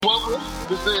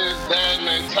This is Bad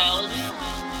Mentality.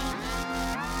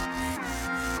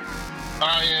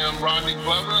 I am Rodney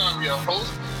Glover. I'm your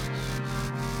host.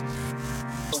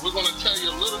 So we're going to tell you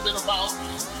a little bit about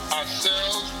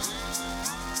ourselves.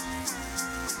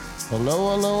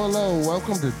 Hello.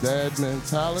 Welcome to Dad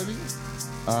Mentality.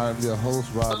 I'm your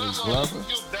host, Rodney Glover.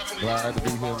 Glad to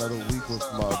be here another week with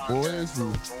my boys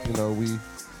who, we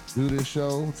do this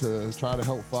show to try to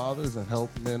help fathers and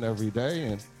help men every day.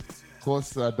 And of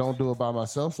course, I don't do it by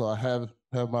myself, so I have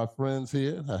my friends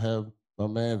here. I have my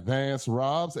man Vance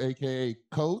Robs, aka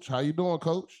Coach. How you doing,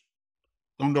 Coach?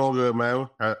 I'm doing good, man.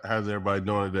 How's everybody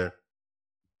doing today?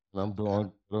 I'm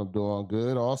doing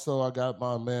good. Also, I got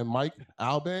my man Mike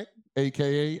Albank,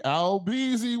 aka Al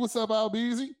Beezy. What's up, Al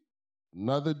Beezy?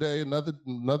 Another day,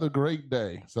 another great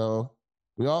day. So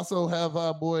we also have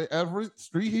our boy Everett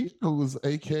Street, who's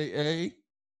aka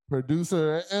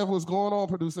Producer F. What's going on,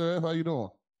 Producer F? How you doing?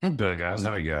 I'm good, guys.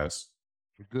 How are you guys?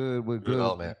 We're good.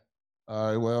 Oh, man. All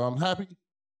right. Well, I'm happy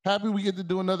we get to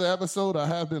do another episode. I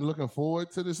have been looking forward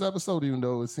to this episode, even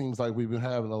though it seems like we've been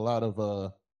having a lot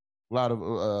of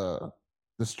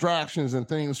distractions and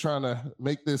things trying to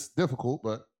make this difficult.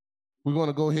 But we're going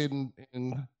to go ahead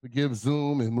and give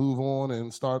Zoom and move on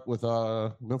and start with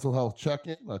our mental health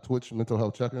check-in, our Twitch mental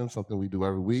health check-in, something we do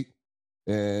every week,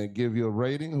 and give you a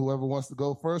rating. Whoever wants to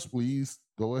go first, please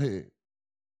go ahead.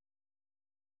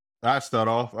 I start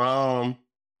off.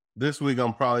 This week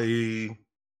I'm probably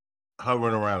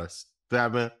hovering around a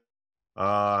 7.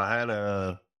 I had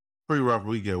a pretty rough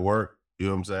week at work. You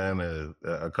know what I'm saying?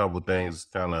 A couple of things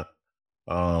kind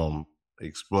of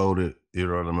exploded. You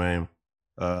know what I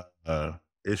mean?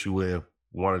 Issue with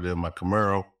one of them, my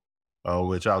Camaro,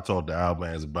 which I'll talk to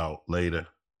Albans about later.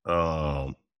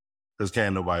 Because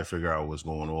can't nobody figure out what's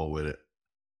going on with it.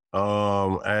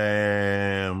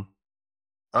 And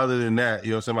other than that, you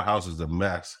know what I'm saying, my house is a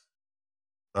mess.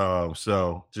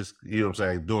 So just, you know what I'm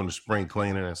saying, doing the spring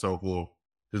cleaning and so forth,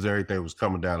 because everything was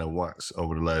coming down at once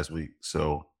over the last week.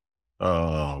 So,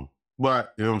 but,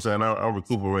 you know what I'm saying, I'm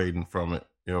recuperating from it,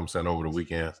 you know what I'm saying, over the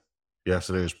weekend.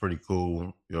 Yesterday was pretty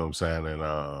cool, you know what I'm saying,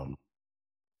 and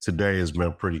today has been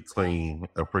a pretty clean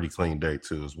day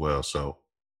too as well. So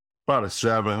about a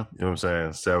 7, you know what I'm saying,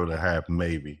 7.5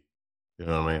 maybe, you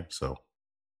know what I mean, so.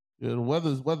 Yeah, the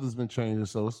weather's been changing,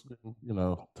 so it's been,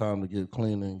 time to get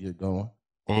clean and get going.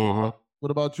 Mm-hmm.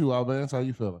 What about you, Albans? How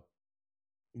you feeling?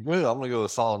 Good. I'm gonna go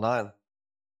with solid 9.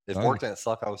 If Nice. work didn't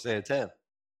suck, I would say a 10.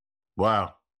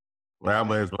 Wow. Well,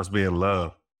 Albans must be in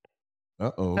love.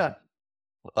 Uh-oh.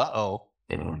 Uh-oh.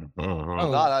 Mm-hmm.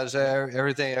 No, I just say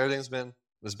everything's been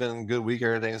a good week.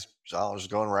 Everything's just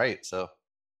going right. So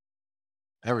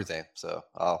everything. So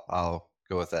I'll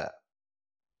go with that.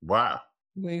 Wow.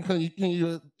 I mean, can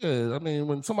you? Yeah, I mean,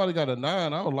 when somebody got a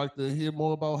 9, I would like to hear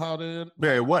more about how they.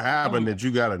 Man, what happened that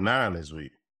you got a 9 this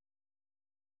week?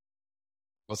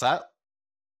 What's that?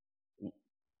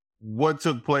 What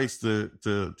took place to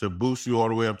boost you all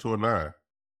the way up to a 9?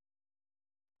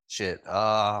 Shit.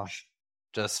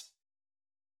 Just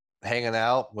hanging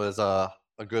out with a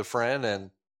good friend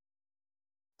and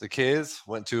the kids.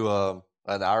 Went to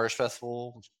an Irish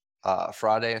festival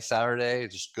Friday and Saturday.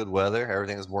 Just good weather.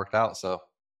 Everything's worked out. So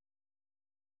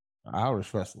Irish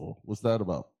festival. What's that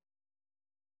about?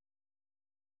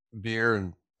 beer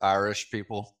and Irish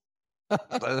people.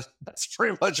 That's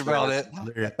pretty much about it.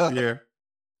 Yeah.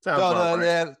 Sounds about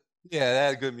right. They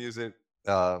had good music,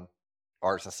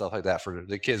 arts and stuff like that. For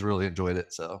the kids, really enjoyed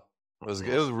it. So it was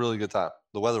a really good time.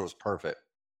 The weather was perfect.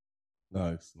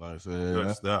 Nice.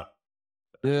 Good stuff.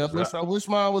 Yeah, I wish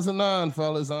mine was a 9,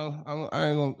 fellas. I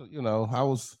ain't gonna, I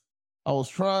was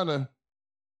trying to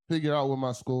figure out what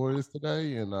my score is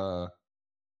today, and I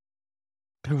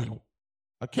came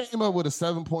up with a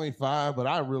 7.5, but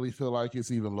I really feel like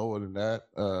it's even lower than that.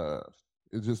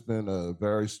 It's just been a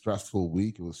very stressful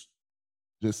week.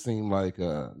 Just seemed like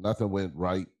nothing went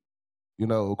right.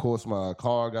 Of course, my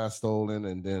car got stolen,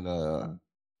 and then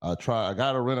I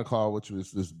got a rent-a-car, which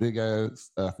was this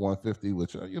big-ass F-150,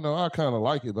 which, I kind of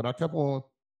like it, but I kept on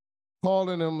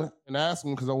calling them and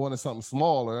asking because I wanted something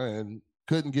smaller and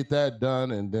couldn't get that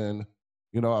done. And then,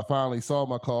 I finally saw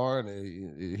my car, and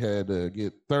it had to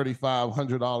get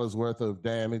 $3,500 worth of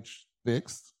damage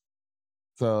fixed.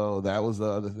 So that was the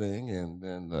other thing. And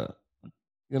then,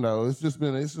 it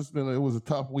was a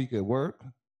tough week at work.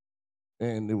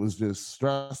 And it was just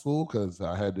stressful because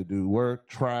I had to do work,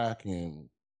 track, and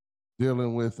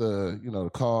dealing with, the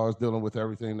cars, dealing with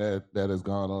everything that has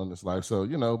gone on in this life. So,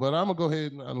 but I'm going to go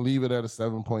ahead and leave it at a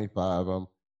 7.5.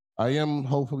 I am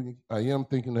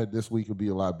thinking that this week will be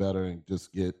a lot better and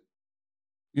just get,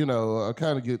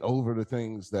 kind of get over the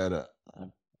things that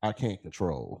I can't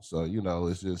control. So,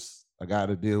 it's just I got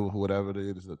to deal with whatever it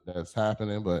is that's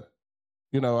happening. But,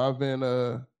 I've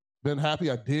been happy.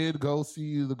 I did go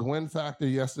see the Gwen Factor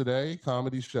yesterday,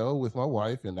 comedy show with my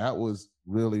wife, and that was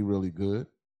really, really good.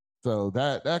 So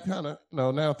that kind of,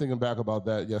 now thinking back about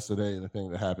that yesterday and the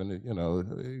thing that happened,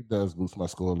 it does boost my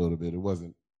score a little bit. It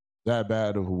wasn't that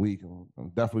bad of a week. I'm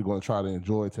definitely going to try to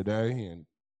enjoy today and,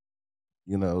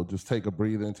 just take a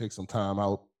breather and take some time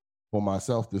out for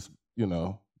myself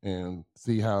and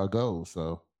see how it goes.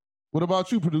 So what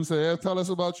about you, producer Ed? Tell us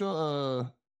about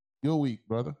your week,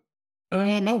 brother.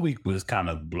 My week was kind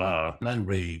of blah. Nothing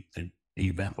really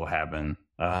eventful happened.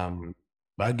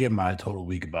 But I give my total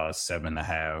week about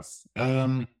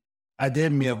 7.5. I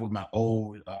did meet up with my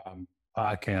old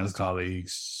podcast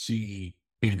colleagues. She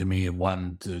came to me and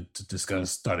wanted to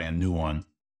discuss starting a new one.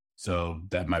 So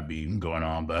that might be going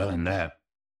on. But other than that,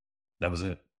 that was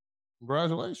it.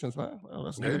 Congratulations, man. Well,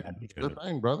 that's Yeah, good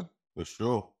thing, brother. For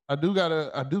sure. I do got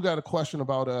a question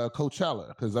about Coachella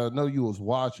because I know you was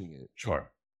watching it.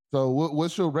 Sure. So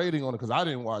what's your rating on it? Because I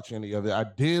didn't watch any of it. I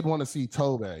did want to see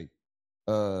Tobe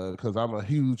because I'm a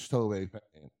huge Tobe fan.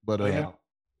 But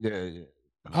yeah.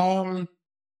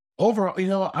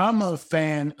 Overall, I'm a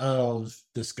fan of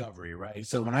Discovery, right?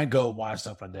 So when I go watch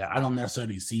stuff like that, I don't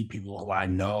necessarily see people who I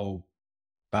know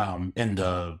in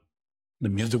the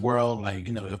music world. Like,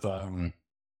 if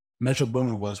Metro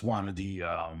Boomin was one of the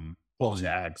closing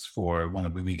acts for one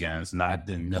of the weekends, and I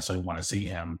didn't necessarily want to see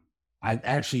him, I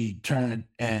actually turned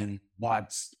and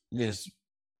watched this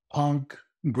punk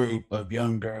group of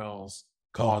young girls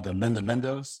called the Linda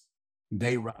Lindos.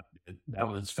 They rocked it. That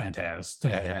was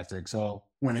fantastic. So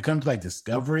when it comes to like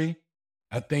Discovery,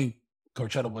 I think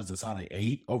Coachella was a solid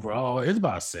 8 overall. It's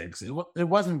about a 6. It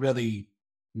wasn't really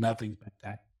nothing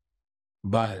spectacular,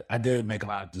 but I did make a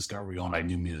lot of Discovery on like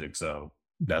new music, so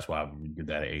that's why I would give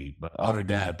that an 8. But other than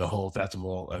that, the whole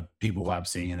festival of people who I've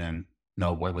seen and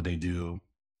what would they do,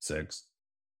 6.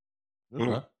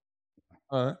 Okay.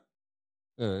 All right.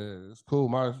 Yeah, it's cool.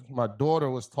 My daughter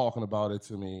was talking about it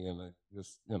to me, and it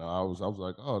just I was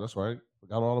like, oh, that's right,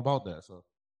 forgot all about that. So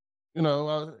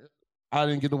I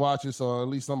didn't get to watch it, so at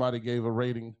least somebody gave a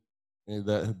rating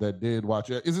that did watch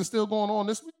it. Is it still going on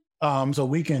this week? So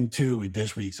weekend 2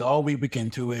 this week. So all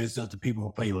weekend 2 is just the people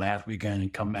who played last weekend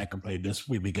and come back and play this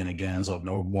weekend again, so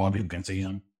no more people can see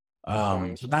them.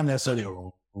 So not necessarily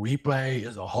a replay,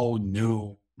 is a whole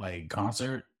new like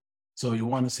concert. So you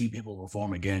want to see people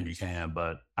perform again, you can.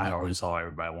 But I already saw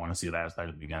everybody want to see last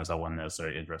night weekend, so I wasn't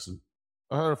necessarily interested.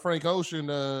 I heard Frank Ocean.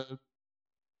 So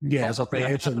Frank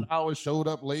Ocean hours showed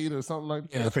up late or something like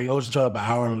that. Yeah, Frank Ocean showed up an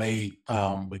hour late.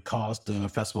 It caused the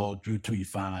festival due to be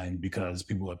fined because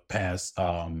people would pass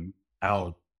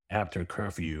out after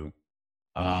curfew.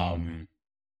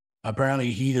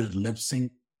 Apparently, he did lip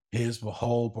sync his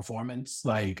whole performance,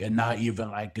 and not even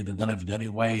like in the Done It Dirty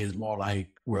way. It's more like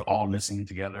we're all listening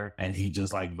together, and he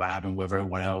just like vibing with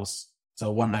everyone else. So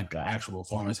it wasn't like an actual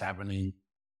performance happening.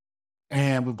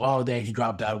 And with all that, he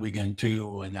dropped out weekend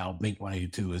 2, and now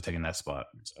Blink-182 is taking that spot.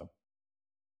 So,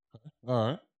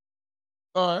 all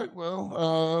right.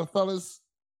 Well, fellas,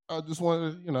 I just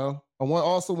wanted to,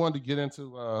 also wanted to get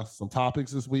into some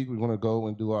topics this week. We're going to go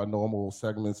and do our normal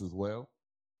segments as well.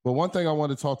 But one thing I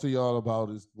want to talk to y'all about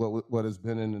is what has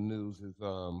been in the news is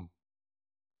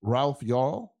Ralph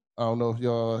Yarl. I don't know if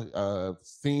y'all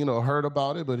seen or heard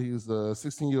about it, but he was a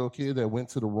 16-year-old kid that went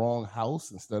to the wrong house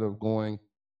instead of going.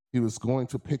 He was going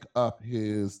to pick up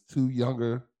his 2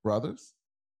 younger brothers,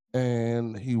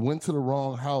 and he went to the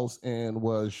wrong house and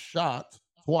was shot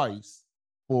twice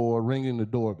for ringing the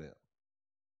doorbell.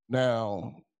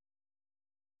 Now,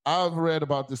 I've read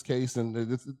about this case, and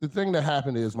the thing that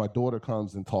happened is my daughter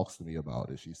comes and talks to me about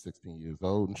it. She's 16 years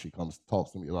old, and she comes and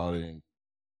talks to me about it. And,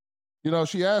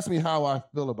 she asked me how I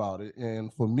feel about it.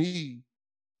 And for me,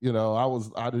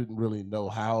 I didn't really know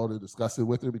how to discuss it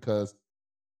with her because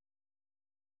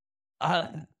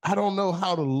I don't know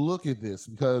how to look at this,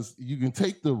 because you can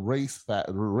take the race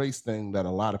thing that a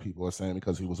lot of people are saying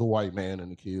because he was a white man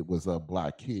and the kid was a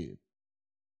black kid.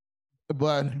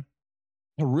 But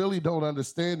I really don't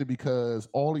understand it because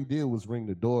all he did was ring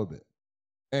the doorbell.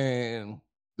 And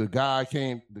the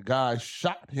guy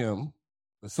shot him.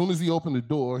 As soon as he opened the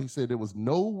door, he said there was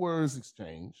no words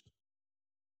exchanged,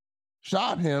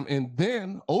 shot him, and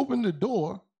then opened the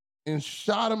door and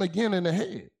shot him again in the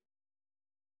head.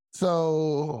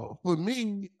 So for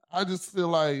me, I just feel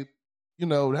like,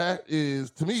 that is,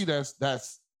 to me,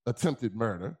 that's attempted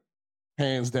murder.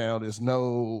 Hands down, there's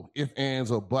no ifs,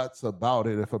 ands, or buts about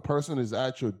it. If a person is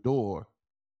at your door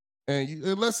and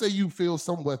let's say you feel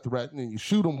somewhat threatened and you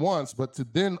shoot them once, but to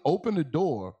then open the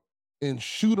door and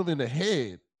shoot them in the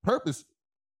head, purpose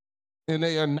and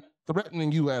they are not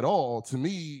threatening you at all, to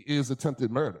me, is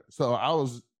attempted murder. So I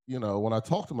was, when I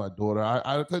talked to my daughter,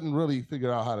 I couldn't really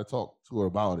figure out how to talk to her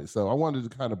about it. So I wanted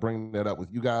to kind of bring that up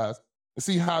with you guys and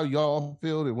see how y'all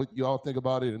feel and what y'all think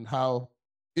about it, and how,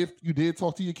 if you did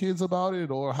talk to your kids about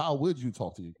it, or how would you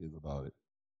talk to your kids about it?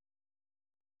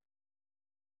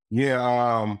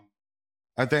 Yeah,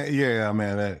 I think,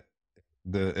 man, that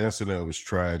the incident was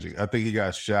tragic. I think he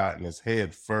got shot in his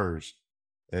head first,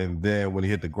 and then when he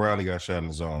hit the ground, he got shot in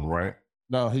his arm, right?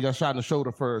 No, he got shot in the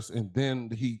shoulder first, and then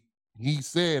he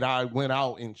said I went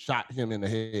out and shot him in the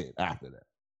head after that.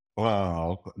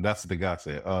 Wow, that's what the guy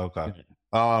said. Oh, okay.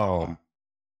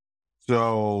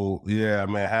 So yeah,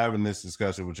 man, having this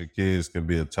discussion with your kids can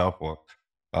be a tough one.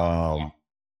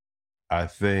 I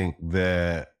think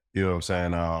that, you know what I'm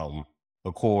saying,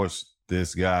 of course,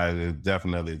 this guy is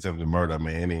definitely attempted murder. I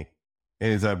mean,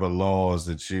 any type of laws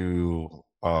that you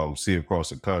see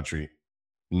across the country,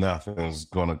 nothing's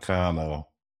gonna kind of,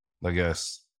 I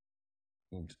guess,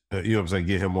 you know what I'm saying,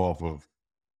 get him off of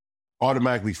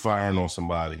automatically firing on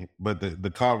somebody. But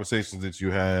the conversations that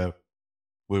you have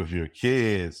with your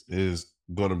kids is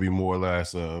going to be more or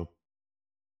less of,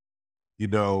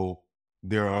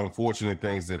 there are unfortunate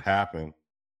things that happen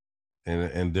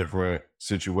in different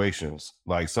situations.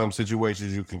 Like some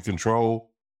situations you can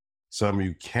control, some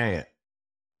you can't.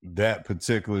 That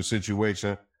particular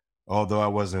situation, although I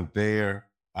wasn't there,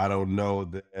 I don't know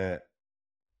that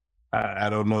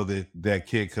that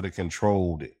kid could have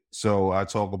controlled it. So I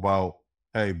talk about,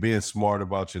 hey, being smart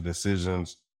about your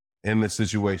decisions in the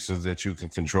situations that you can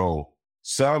control.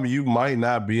 Some you might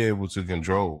not be able to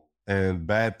control, and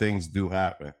bad things do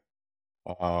happen.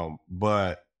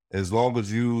 But as long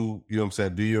as you know what I'm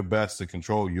saying, do your best to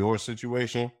control your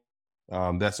situation,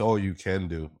 that's all you can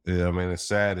do. Yeah, I mean, it's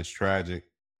sad, it's tragic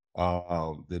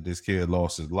that this kid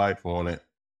lost his life on it.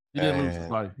 He didn't lose his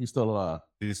life. He's still alive.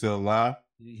 He's still alive?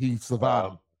 He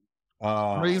survived.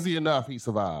 Crazy enough, he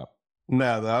survived.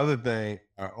 Now, the other thing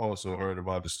I also heard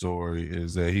about the story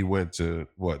is that he went to,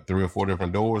 3 or 4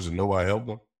 different doors and nobody helped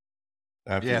him?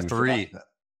 Yeah, 3.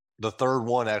 The third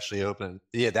one actually opened.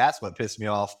 Yeah, that's what pissed me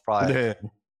off. Probably. Yeah.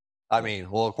 I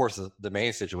mean, well, of course, the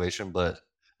main situation, but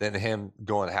then him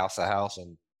going house to house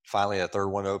and finally a third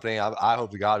one opening. I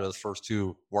hope to God those first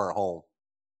 2 weren't home.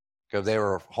 Because if they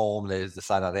were home, they just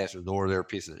decided not to answer the door. They're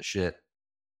pieces of shit.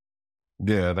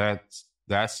 Yeah,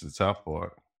 that's the tough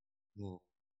part. Mm.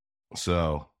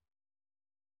 So,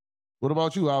 what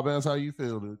about you, Albans? How you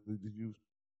feel? Did you?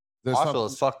 I feel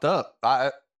it's fucked up.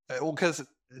 Because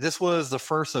this was the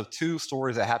first of 2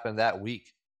 stories that happened that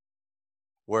week.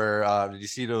 Where did you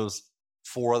see those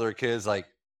 4 other kids, like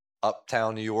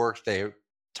uptown New York? They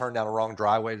turned down the wrong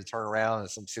driveway to turn around, and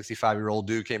some 65-year-old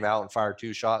dude came out and fired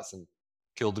 2 shots and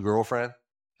killed the girlfriend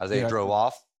as they drove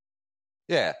off.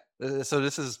 Yeah, so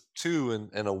this is 2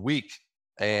 in a week,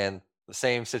 and the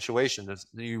same situation.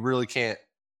 You really can't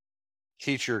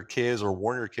teach your kids or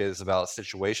warn your kids about a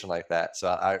situation like that. So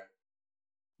I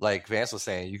like Vance was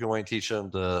saying, you can only teach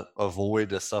them to avoid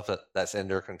the stuff that's in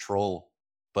their control.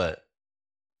 But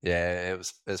yeah,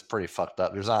 it's pretty fucked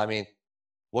up.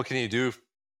 What can you do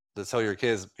to tell your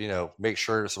kids, make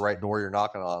sure it's the right door you're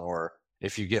knocking on, or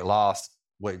if you get lost,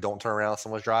 don't turn around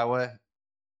someone's driveway?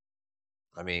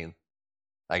 I mean,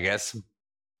 I guess.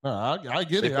 I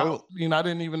get it. I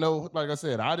didn't even know. Like I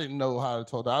said, I didn't know how to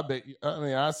talk.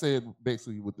 I said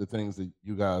basically with the things that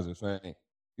you guys are saying.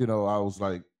 I was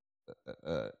like,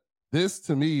 this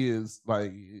to me is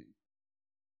like,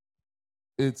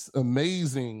 it's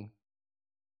amazing.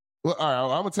 Well, all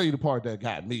right, I'm gonna tell you the part that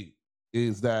got me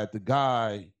is that the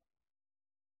guy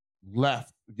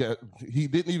left. He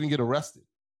didn't even get arrested.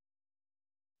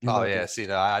 Yeah. See,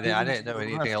 no, I didn't know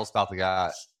anything else about the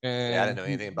guy. I didn't know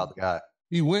anything about the guy.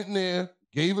 He went in there,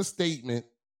 gave a statement,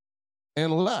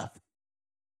 and left.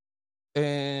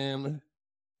 And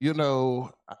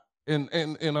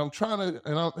and I'm trying to,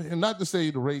 and not to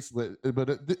say the race, but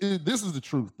this is the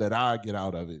truth that I get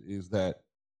out of it, is that,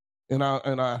 and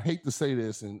I hate to say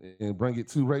this and bring it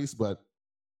to race, but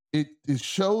it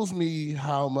shows me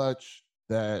how much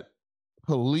that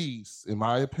police, in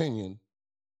my opinion,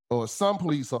 or some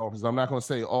police officers, I'm not going to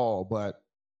say all, but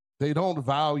they don't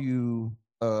value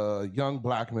a young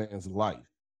black man's life.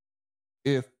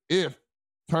 If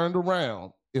turned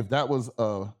around, if that was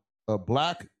a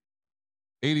black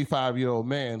 85-year-old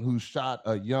man who shot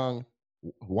a young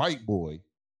white boy,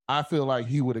 I feel like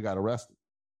he would have got arrested.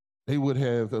 They would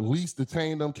have at least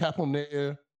detained him, kept him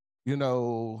there,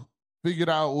 figured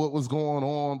out what was going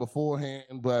on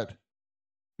beforehand. But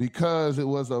because it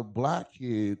was a black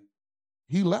kid,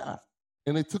 he left.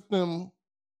 And it took them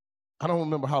I don't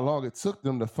remember how long it took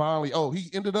them to finally, he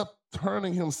ended up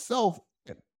turning himself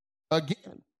in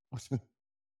again.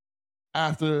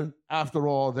 after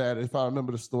all that, if I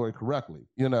remember the story correctly,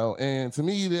 and to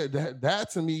me that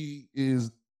to me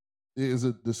is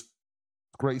a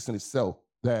disgrace in itself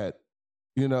that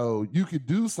you could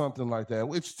do something like that,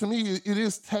 which to me it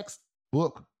is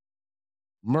textbook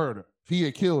murder. He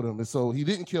had killed him, and so he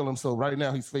didn't kill him. So right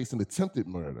now he's facing attempted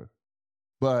murder.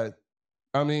 But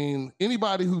I mean,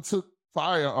 anybody who took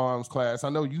firearms class, I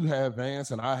know you have,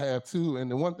 Vance, and I have too. And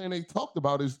the one thing they talked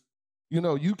about is,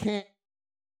 you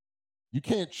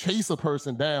can't chase a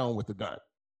person down with a gun.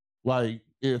 Like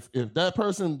if that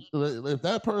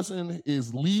person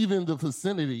is leaving the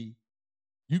vicinity,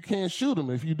 you can't shoot him.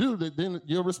 If you do, then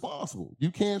you're responsible.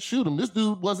 You can't shoot him. This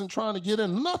dude wasn't trying to get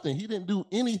in nothing. He didn't do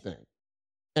anything.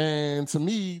 And to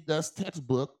me, that's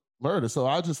textbook murder. So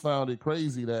I just found it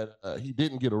crazy that he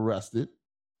didn't get arrested.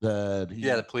 That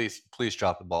the police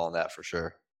dropped the ball on that for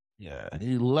sure. Yeah,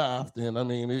 he left, and I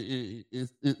mean,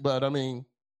 but I mean,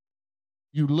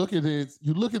 you look at it.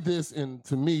 You look at this, and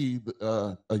to me,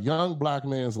 a young black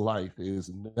man's life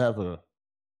is never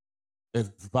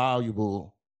as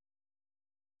valuable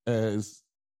as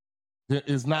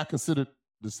is not considered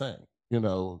the same.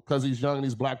 Because he's young and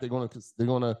he's black, they're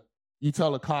gonna. You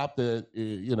tell a cop that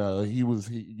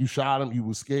you shot him, you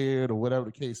were scared, or whatever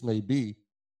the case may be.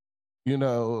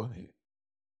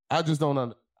 I just don't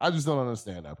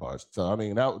understand that part. So I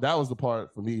mean, that was the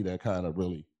part for me that kind of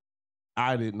really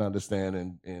I didn't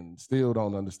understand and still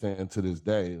don't understand to this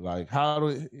day. Like how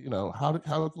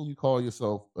can you call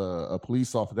yourself a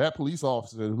police officer? That police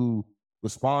officer who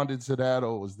responded to that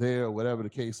or was there, or whatever the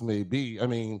case may be. I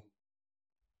mean,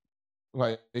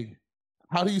 like,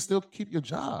 how do you still keep your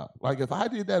job? Like, if I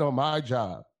did that on my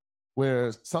job,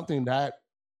 where something that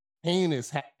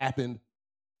heinous happened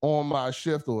on my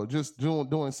shift, or just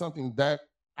doing something that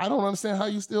I don't understand how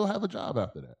you still have a job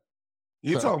after that.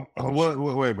 You talking?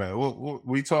 Wait a minute.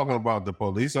 We talking about the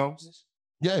police officers?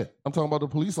 Yeah, I'm talking about the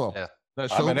police officers. Yeah.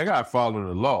 I mean, they got to follow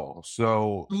the law.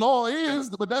 So the law is,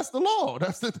 but that's the law.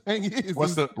 That's the thing is.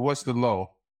 What's the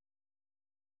law?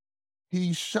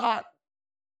 He shot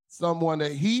someone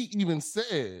that he even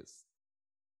says,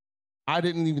 I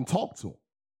didn't even talk to him.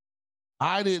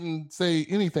 I didn't say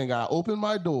anything. I opened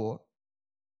my door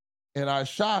and I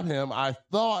shot him. I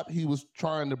thought he was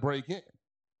trying to break in,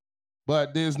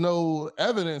 but there's no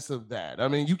evidence of that. I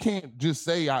mean, you can't just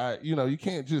say, you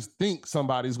can't just think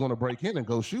somebody's going to break in and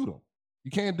go shoot him. You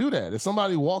can't do that. If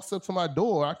somebody walks up to my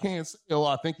door, I can't say,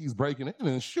 I think he's breaking in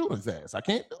and shoot his ass. I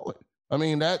can't do it. I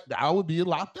mean, that I would be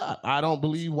locked up. I don't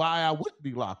believe why I would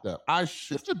be locked up. I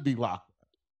should be locked up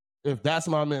if that's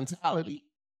my mentality.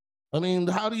 I mean,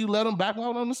 how do you let him back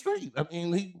out on the street? I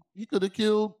mean, he could have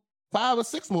killed 5 or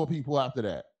 6 more people after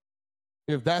that.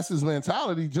 If that's his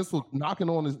mentality, just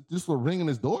for ringing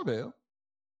his doorbell.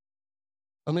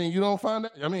 I mean, you don't find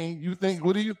that? I mean,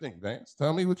 what do you think, Vance?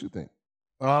 Tell me what you think.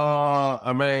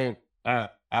 I mean, I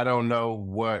don't know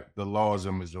what the laws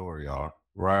in Missouri are,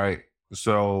 right?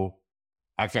 So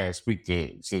I can't speak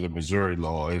to the Missouri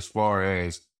law. As far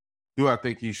as, do I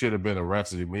think he should have been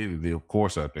arrested immediately? Of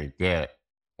course, I think that.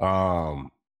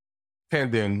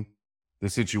 Pending the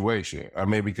situation. I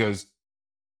mean, because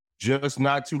just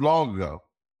not too long ago,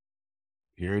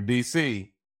 here in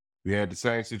D.C., we had the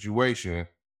same situation,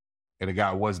 and the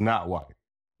guy was not white.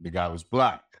 The guy was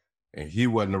black, and he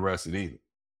wasn't arrested either,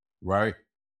 right?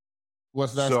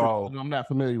 What's that? So, I'm not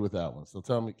familiar with that one. So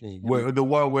tell me, can you? The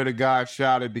one where the guy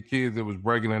shot at the kids that was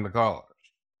breaking in the cars.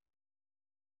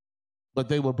 But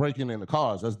they were breaking in the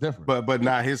cars. That's different. But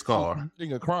not his car.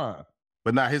 Committing a crime.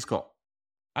 But not his car.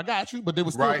 I got you, but they were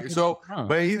still right. So,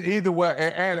 but either way,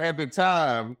 and at the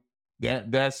time,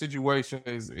 that situation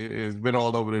has been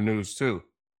all over the news too,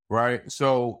 right?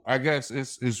 So I guess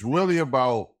it's really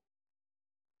about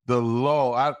the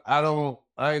law.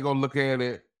 I ain't gonna look at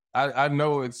it. I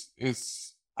know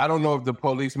it's. I don't know if the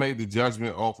police made the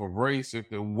judgment off of race,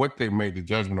 what they made the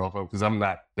judgment off of, because I'm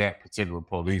not that particular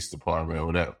police department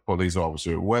or that police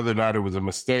officer. Whether or not it was a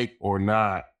mistake or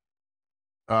not,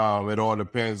 it all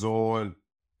depends on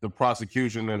the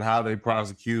prosecution and how they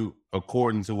prosecute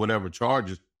according to whatever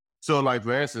charges. So, like,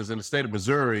 for instance, in the state of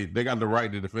Missouri, they got the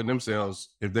right to defend themselves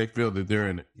if they feel that they're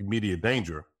in immediate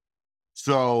danger.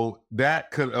 So that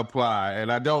could apply.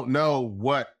 And I don't know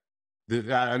what,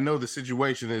 I know the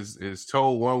situation is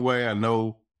told one way, I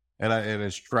know, and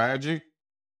it's tragic,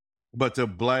 but to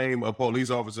blame a police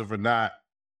officer for not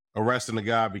arresting the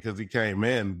guy because he came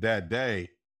in that day,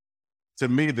 to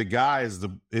me, the guy is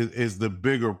the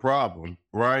bigger problem,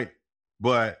 right?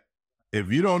 But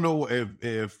if you don't know,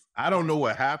 if I don't know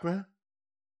what happened,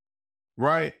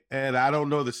 right? And I don't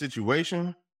know the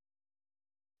situation.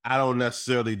 I don't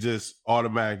necessarily just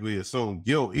automatically assume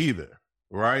guilt either,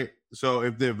 right? So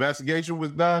if the investigation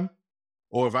was done,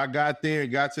 or if I got there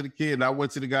and got to the kid and I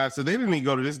went to the guy, so they didn't even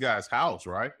go to this guy's house,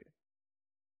 right?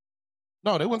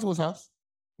 No, they went to his house.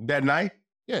 That night?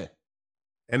 Yeah.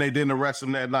 And they didn't arrest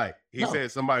him that night. He No.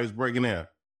 said somebody was breaking in.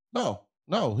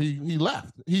 No, he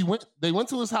left. They went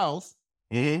to his house.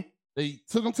 Mm-hmm. They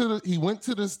took him he went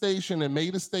to the station and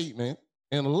made a statement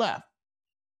and left.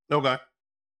 Okay.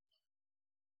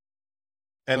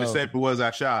 And the So- statement was,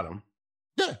 I shot him.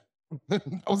 Yeah. That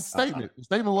was a statement. The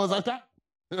statement was, I shot him.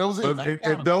 That was it. But I if,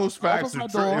 shot if him. those facts Opened are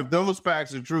my true, door. if those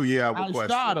facts are true, yeah, I would I question.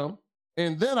 shot him,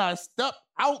 and then I stepped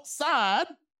outside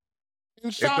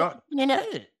and shot him in the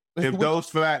head. If those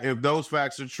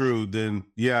facts are true, then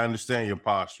yeah, I understand your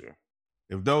posture.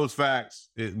 If those facts,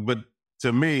 but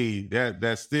to me,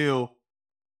 that still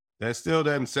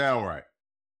doesn't sound right.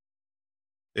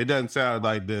 It doesn't sound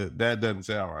like that doesn't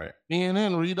sound right.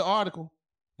 CNN, read the article.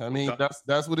 I mean, Okay.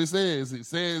 that's what it says. It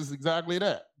says exactly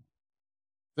that.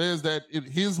 It says that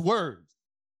his words.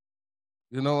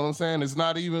 You know what I'm saying? It's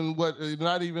not even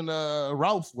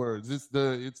Ralph's words. It's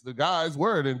the guy's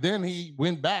word. And then he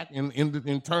went back and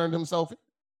turned himself in.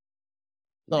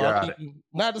 So, Got I mean,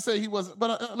 not to say he wasn't,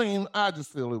 but I mean, I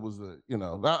just feel it was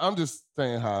I'm just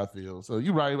saying how I feel. So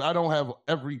you're right. I don't have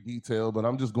every detail, but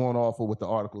I'm just going off of what the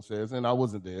article says, and I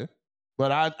wasn't there.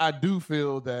 But I do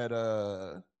feel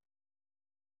that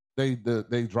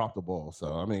they dropped the ball.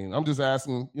 So I mean, I'm just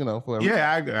asking, for everything.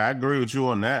 Yeah, I agree with you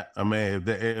on that. I mean,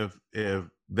 if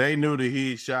they knew that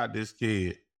he shot this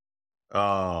kid,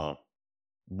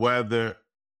 whether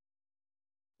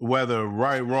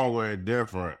right, wrong, or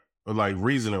indifferent, or like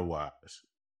reasoning wise,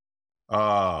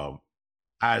 I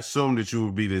assume that you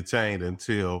would be detained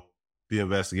until the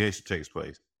investigation takes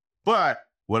place. But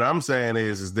what I'm saying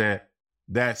is that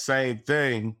same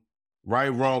thing, right,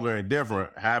 wrong, or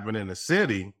indifferent, happened in the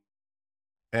city,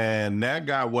 and that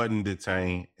guy wasn't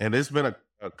detained. And it's been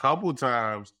a couple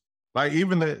times, like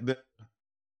even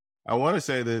I want to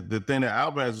say that the thing that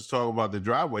Albans was talking about, the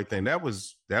driveway thing, that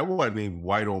wasn't even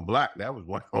white on black. That was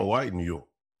white on white in New York,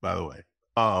 by the way.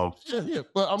 Yeah,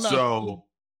 but I'm not. So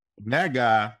that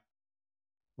guy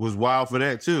was wild for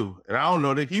that too. And I don't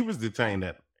know that he was detained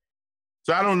that.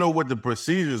 So I don't know what the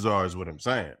procedures are, is what I'm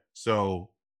saying. So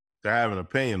to have an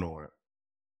opinion on it.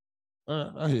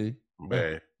 I hear you.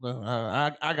 Man. Well,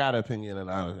 I got an opinion, and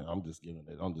I'm just giving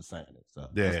it. I'm just saying it. So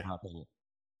Yeah. that's my opinion.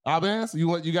 Albans,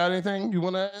 you got anything you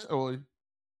want to add, or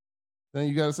anything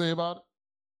you got to say about it?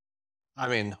 I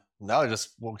mean, no,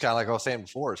 just kind of like I was saying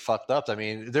before, it's fucked up. I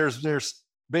mean, there's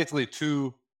basically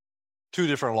two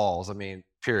different laws. I mean,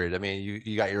 period. I mean,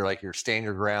 you got your stand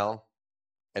your ground,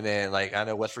 and then like I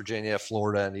know West Virginia,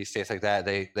 Florida, and these states like that,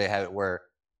 they have it where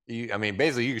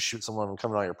basically you can shoot someone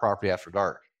coming on your property after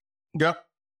dark. Yep.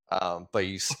 But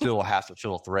you still have to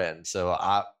feel threatened. So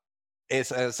it's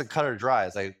a cut or dry.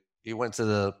 It's like he went to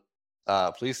the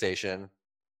police station.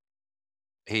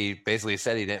 He basically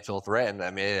said he didn't feel threatened.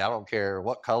 I mean, I don't care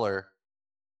what color.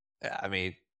 I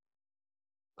mean,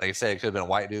 like I said, it could have been a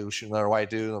white dude shooting another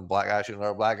white dude, and a black guy shooting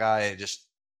another black guy. It just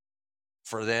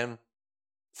for him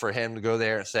to go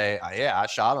there and say, "Yeah, I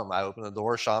shot him. I opened the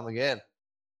door, shot him again.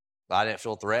 But I didn't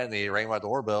feel threatened. He rang my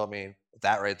doorbell." I mean,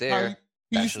 that right there,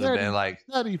 that should have been like.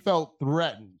 He said he felt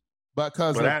threatened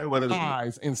because What of is-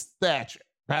 size and stature.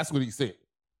 That's what he said.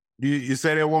 You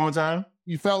say that one more time?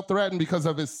 He felt threatened because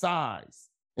of his size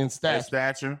and That stature.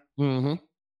 stature. Mm-hmm.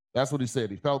 That's what he said.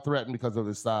 He felt threatened because of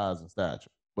his size and stature.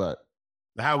 But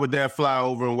How would that fly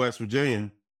over in West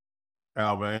Virginia,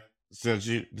 Alban? Since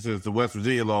the West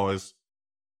Virginia law is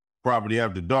property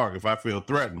after dark, if I feel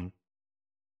threatened,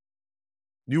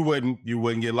 you wouldn't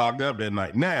get locked up that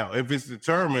night. Now, if it's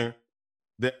determined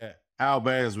that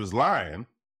Albans was lying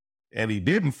and he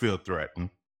didn't feel threatened,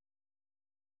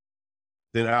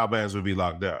 then Albans would be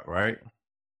locked up, right?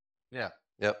 Yeah.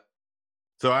 Yep.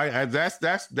 So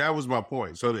that was my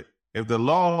point. So that if the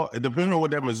law, depending on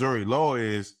what that Missouri law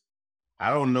is, I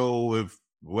don't know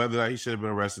whether he should have been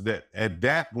arrested at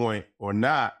that point or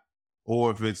not,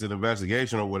 or if it's an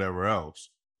investigation or whatever else.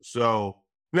 So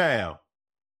now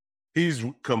he's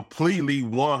completely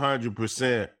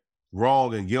 100%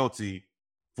 wrong and guilty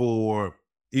for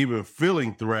even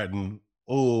feeling threatened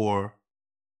or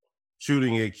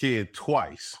shooting a kid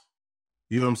twice.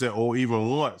 You know what I'm saying? Or even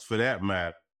once for that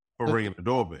matter, for ringing the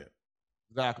doorbell.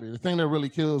 exactly. The thing that really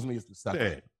kills me is the stepping.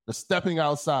 Yeah. The stepping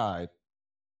outside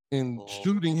and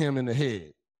shooting him in the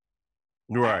head.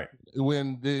 Right.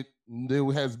 When there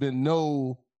has been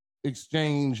no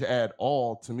exchange at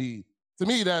all. To me,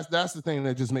 that's the thing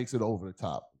that just makes it over the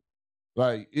top.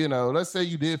 Like, let's say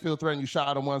you did feel threatened, you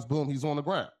shot him once, boom, he's on the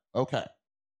ground. Okay.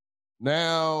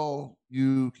 Now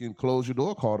you can close your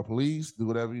door, call the police, do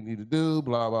whatever you need to do,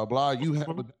 blah, blah, blah. You have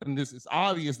a gun. It's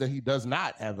obvious that he does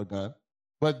not have a gun.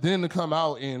 But then to come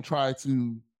out and try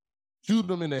to shoot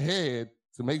him in the head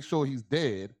to make sure he's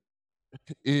dead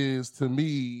is, to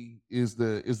me, is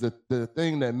the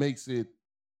thing that makes it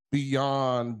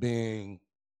beyond being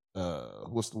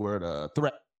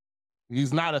threat.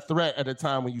 He's not a threat at the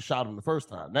time when you shot him the first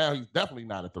time. Now he's definitely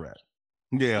not a threat.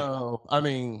 Yeah. So, I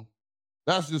mean,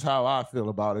 that's just how I feel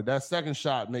about it. That second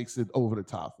shot makes it over the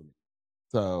top for me.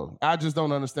 So I just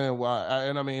don't understand why.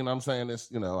 I'm saying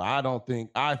this,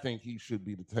 I think he should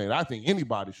be detained. I think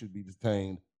anybody should be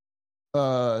detained.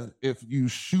 If you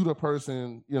shoot a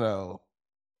person, Well,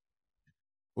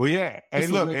 yeah. Hey,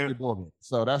 look.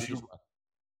 So that's just.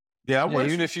 Yeah.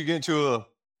 Even if you get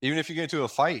into a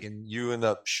fight and you end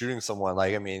up shooting someone,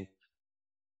 like, I mean,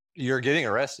 you're getting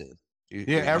arrested.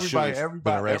 Everybody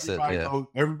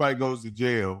goes to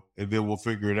jail, and then we'll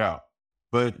figure it out.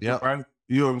 But right,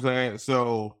 you know what I'm saying?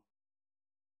 So,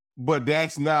 but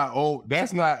that's not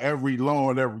every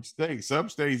law in every state. Some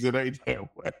states it ain't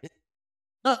that way.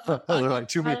 Like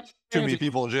too many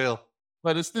people in jail.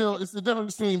 But it's the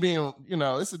difference between being,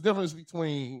 it's the difference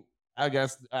between, I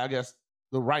guess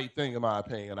the right thing, in my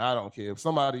opinion. I don't care if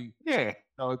somebody, if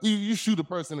you shoot a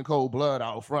person in cold blood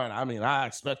out front. I mean, I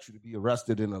expect you to be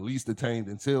arrested and at least detained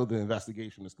until the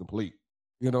investigation is complete.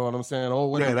 You know what I'm saying?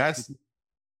 That's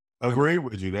agree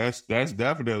with you. That's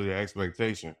definitely the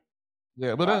expectation.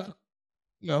 Yeah, but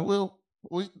we'll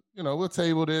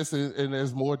table this, and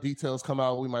as more details come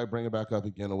out, we might bring it back up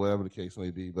again or whatever the case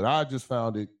may be. But I just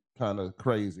found it kind of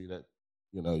crazy that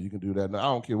you can do that. Now, I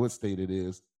don't care what state it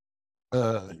is.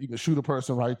 You can shoot a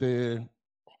person right there.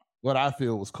 What I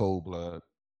feel was cold blood,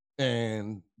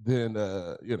 and then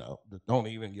don't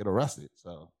even get arrested.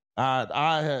 So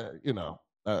I had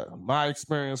my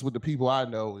experience with the people I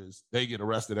know is they get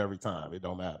arrested every time. It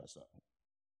don't matter. So,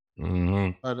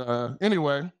 but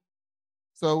anyway,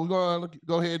 so we're gonna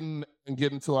go ahead and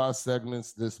get into our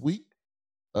segments this week.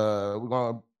 We're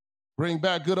gonna bring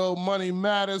back good old Money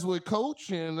Matters with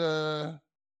Coach and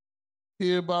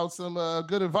hear about some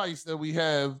good advice that we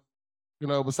have,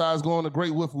 besides going to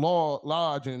Great Wolf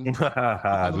Lodge. And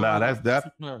that's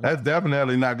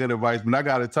definitely not good advice. But I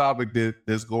got a topic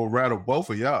that's going to rattle both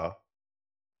of y'all.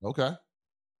 Okay.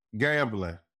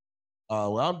 Gambling.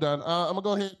 Well, I'm done. I'm gonna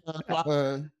go ahead.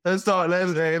 Let's talk. We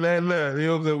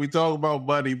talk about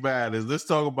Money Matters. Let's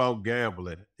talk about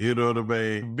gambling. You know what I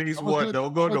mean? Beast one,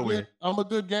 don't go nowhere. I'm a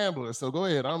good gambler, so go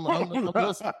ahead. I'm listening.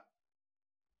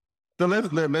 So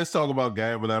let's talk about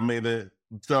gambling. I mean, a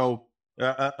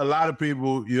lot of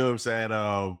people, you know what I'm saying,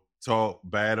 talk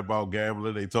bad about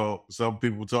gambling. Some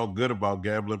people talk good about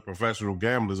gambling. Professional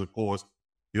gamblers, of course,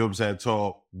 you know what I'm saying,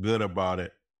 talk good about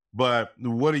it. But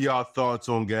what are y'all thoughts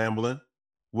on gambling?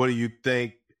 What do you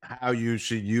think, how you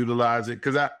should utilize it?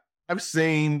 Because I've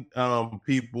seen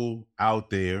people out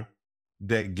there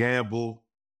that gamble.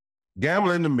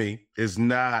 Gambling to me is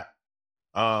not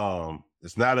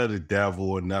it's not of the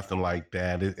devil or nothing like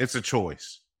that. It's a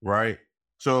choice, right?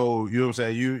 So, you know what I'm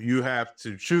saying? You have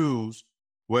to choose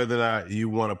whether or not you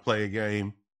want to play a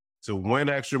game to win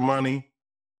extra money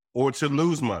or to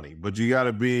lose money. But you got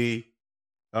to be,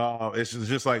 it's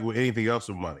just like with anything else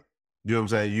with money. You know what I'm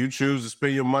saying? You choose to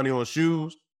spend your money on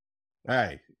shoes,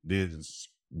 hey, be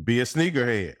a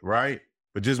sneakerhead, right?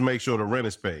 But just make sure the rent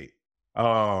is paid.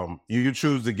 You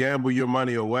choose to gamble your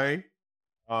money away.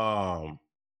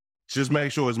 Just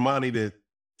make sure it's money that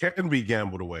can be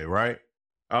gambled away, right?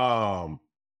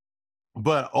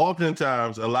 But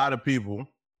oftentimes, a lot of people,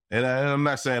 and I'm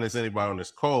not saying it's anybody on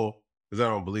this call, because I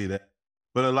don't believe that,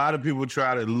 but a lot of people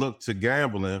try to look to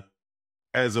gambling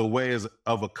as a way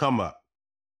of a come up,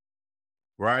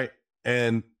 right?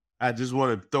 And I just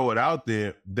want to throw it out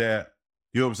there that,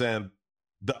 you know what I'm saying,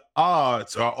 the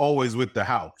odds are always with the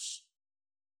house.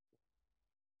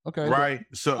 Okay. Right.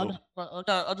 So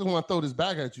I just want to throw this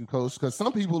back at you, Coach, because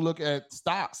some people look at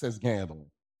stocks as gambling.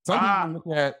 Some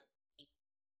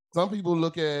people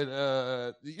look at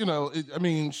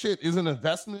is an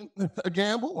investment a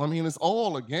gamble? I mean, it's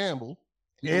all a gamble.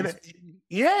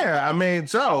 Yeah, I mean,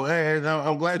 so and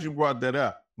I'm glad you brought that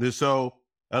up. So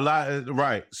a lot,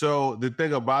 right? So the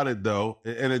thing about it, though,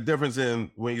 and the difference in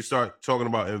when you start talking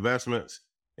about investments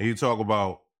and you talk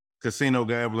about casino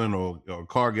gambling or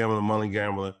car gambling, money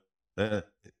gambling,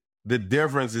 the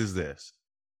difference is this: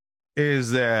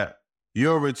 is that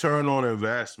your return on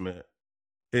investment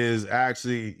is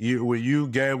actually when you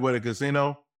gamble at a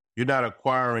casino, you're not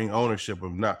acquiring ownership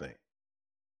of nothing.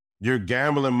 You're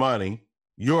gambling money,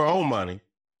 your own money,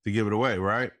 to give it away,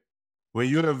 right? When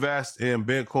you invest in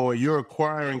Bitcoin, you're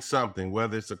acquiring something,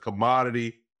 whether it's a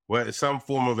commodity, whether it's some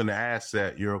form of an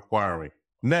asset you're acquiring.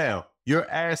 Now, your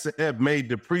asset may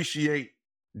depreciate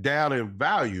down in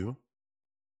value,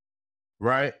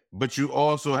 right? But you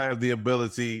also have the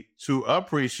ability to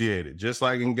appreciate it, just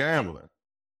like in gambling.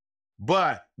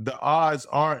 But the odds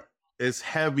aren't as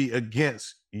heavy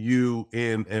against you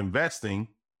in investing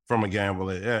from a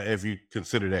gambler, if you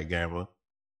consider that gambling,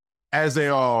 as they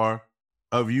are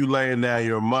of you laying down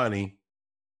your money,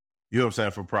 you know what I'm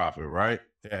saying, for profit, right?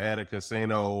 At a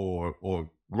casino or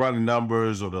running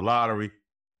numbers or the lottery.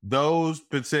 Those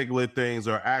particular things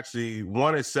are actually,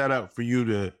 one is set up for you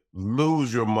to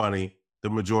lose your money the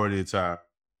majority of the time.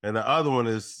 And the other one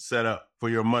is set up for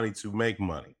your money to make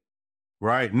money,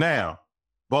 right? Now,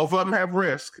 both of them have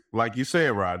risk, like you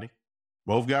said, Rodney.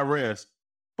 Both got risk.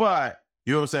 But,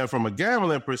 you know what I'm saying, from a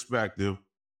gambling perspective,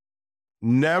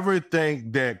 never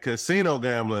think that casino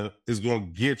gambling is going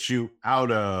to get you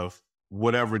out of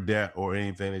whatever debt or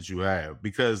anything that you have,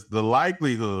 because the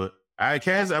likelihood,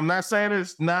 I'm not saying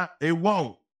it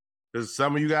won't, because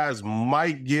some of you guys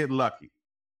might get lucky,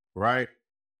 right?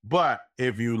 But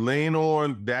if you lean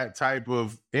on that type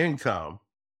of income,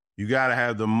 you got to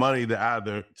have the money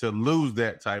to lose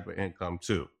that type of income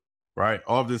too, right?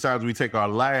 Oftentimes we take our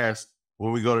last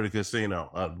when we go to the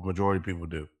casino. The majority of people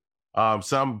do.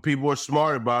 Some people are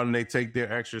smart about it and they take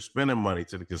their extra spending money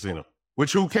to the casino,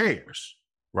 which who cares,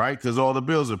 right? Because all the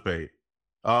bills are paid.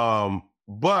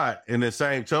 But in the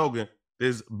same token,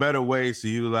 there's better ways to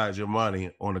utilize your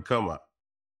money on the come up.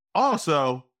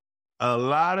 Also, a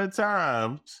lot of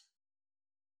times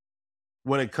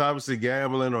when it comes to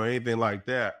gambling or anything like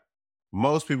that,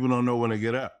 most people don't know when to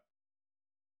get up.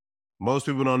 Most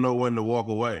people don't know when to walk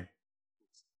away.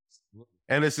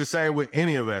 And it's the same with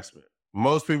any investment.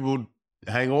 Most people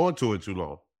hang on to it too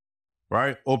long,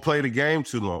 right? Or play the game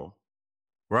too long,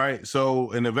 right?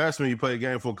 So in investment, you play the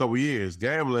game for a couple of years.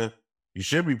 Gambling, you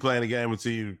should be playing the game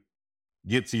until you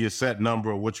get to your set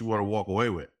number of what you want to walk away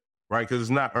with, right? Because it's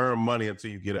not earned money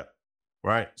until you get up,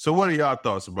 right? So what are y'all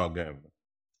thoughts about gambling?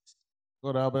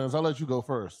 Go to Albans. I'll let you go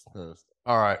first.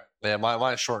 All right. Yeah,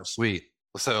 mine's short and sweet.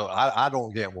 So I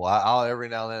don't gamble. I'll every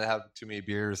now and then have too many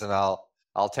beers and I'll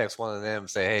text one of them and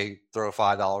say, hey, throw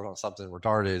 $5 on something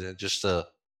retarded, and just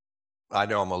I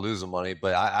know I'm gonna lose the money,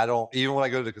 but I don't. Even when I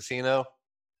go to the casino,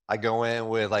 I go in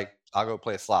with I'll go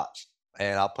play slots,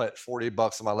 and I'll put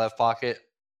 $40 in my left pocket.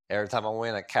 Every time I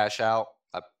win, I cash out.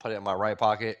 I put it in my right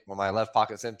pocket. When my left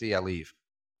pocket's empty, I leave.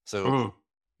 So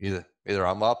either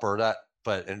I'm up or that.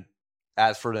 But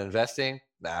as for the investing,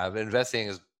 investing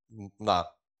is not.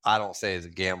 I don't say it's a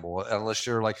gamble unless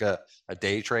you're like a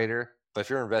day trader. But if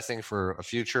you're investing for a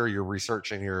future, you're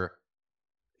researching your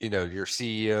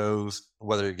CEOs,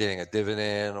 whether you're getting a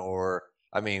dividend or,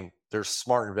 there's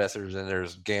smart investors and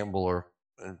there's gambler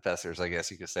investors, I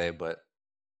guess you could say. But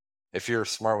if you're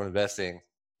smart with investing,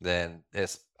 then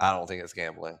I don't think it's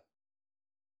gambling.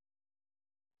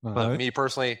 But me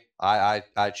personally,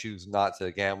 I choose not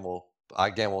to gamble. I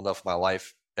gamble enough of my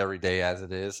life every day as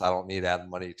it is. I don't need to add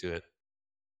money to it.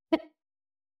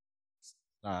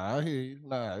 Nah, I hear you.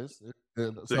 Nah,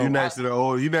 so you next to the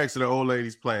old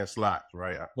ladies playing slots,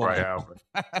 right? Right, Albert.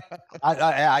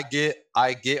 I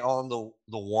get on the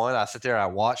one. I sit there and I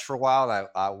watch for a while. And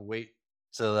I wait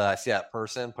till I see that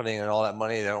person putting in all that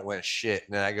money. They don't win shit,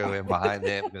 and then I go in behind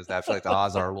them because I feel like the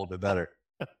odds are a little bit better.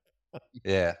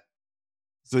 Yeah.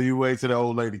 So you wait till the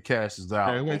old lady cashes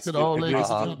out. Yeah, wait till the old lady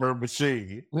her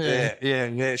machine.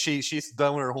 Yeah. She's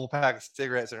done with her whole pack of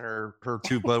cigarettes and her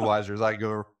 2 Budweisers. I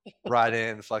go right in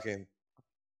and fucking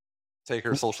take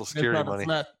her Social Security money.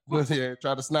 Try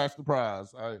to snatch the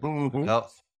prize. Yep.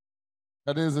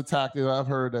 That is a tactic. I've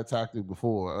heard that tactic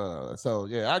before. So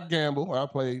yeah, I gamble. I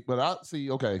play, but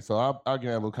I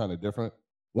gamble kind of different.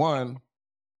 One,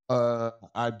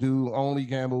 I do only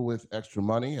gamble with extra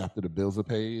money after the bills are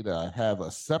paid. I have a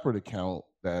separate account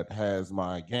that has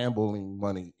my gambling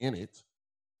money in it.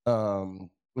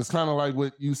 It's kind of like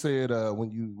what you said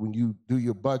when you do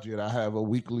your budget. I have a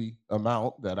weekly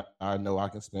amount that I know I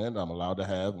can spend. I'm allowed to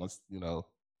have once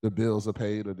the bills are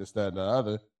paid or this, that, and the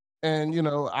other. And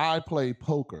I play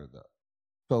poker though,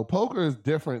 so poker is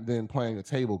different than playing a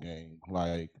table game.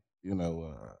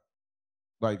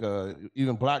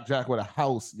 Even blackjack with a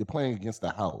house, you're playing against the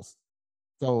house.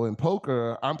 So in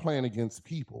poker, I'm playing against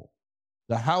people.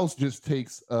 The house just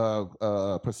takes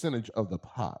a percentage of the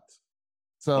pot.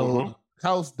 So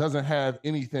house doesn't have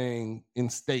anything in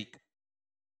stake.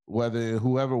 Whether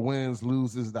whoever wins,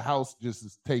 loses, the house just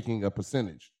is taking a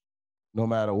percentage, no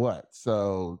matter what.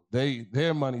 So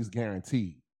their money's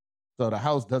guaranteed. So the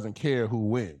house doesn't care who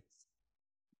wins.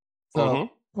 So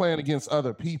playing against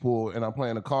other people and I'm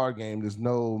playing a card game, there's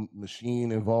no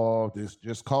machine involved. It's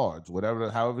just cards.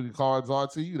 However the cards are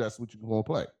to you, that's what you're going to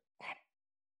play.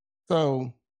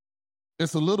 So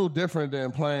it's a little different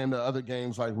than playing the other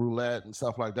games like roulette and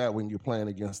stuff like that when you're playing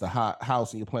against the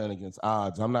house and you're playing against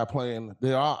odds. I'm not playing,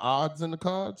 there are odds in the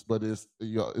cards, but it's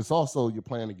also you're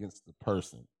playing against the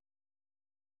person.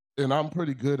 And I'm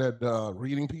pretty good at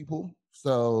reading people.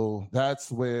 So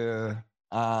that's where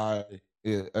I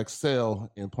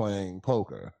excel in playing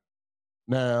poker.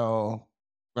 Now,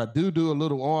 I do a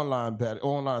little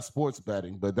online sports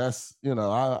betting, but that's,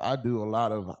 I do a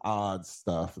lot of odd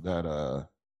stuff that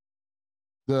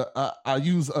I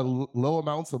use low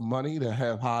amounts of money to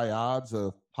have high odds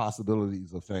of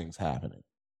possibilities of things happening.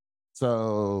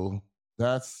 So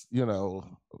that's,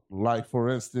 like for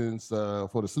instance,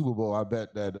 for the Super Bowl, I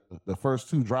bet that the first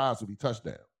 2 drives would be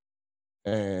touchdown.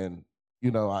 And,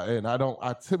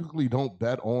 I typically don't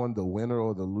bet on the winner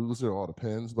or the loser or the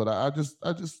pins, but I just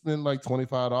spend like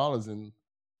 $25 and,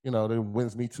 it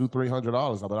wins me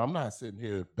 $200-$300. But I'm not sitting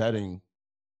here betting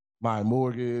my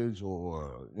mortgage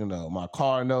or, my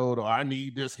car note, or I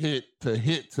need this hit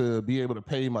to be able to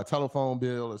pay my telephone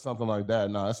bill or something like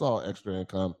that. No, it's all extra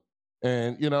income.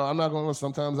 And, I'm not going to,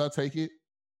 sometimes I take it.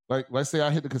 Like, let's say I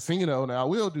hit the casino. Now I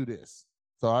will do this.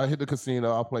 So I hit the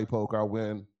casino, I'll play poker, I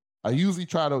win. I usually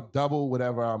try to double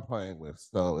whatever I'm playing with.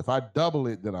 So if I double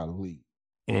it, then I leave.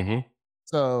 Mm-hmm.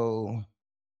 So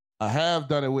I have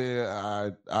done it where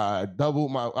I've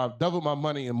doubled my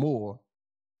money and more.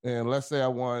 And let's say I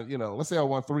won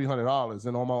 $300,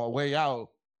 and on my way out,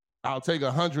 I'll take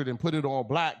 100 and put it on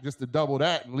black just to double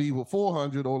that and leave with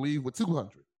 400 or leave with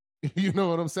 200. You know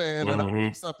what I'm saying? And I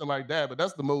do something like that. But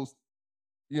that's the most,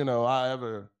 I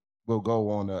ever will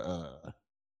go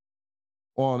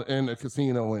in the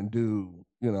casino and do.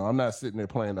 I'm not sitting there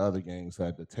playing the other games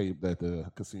at the tape that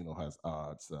the casino has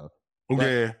odds. So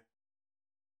yeah,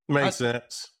 makes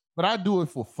sense. But I do it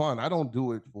for fun. I don't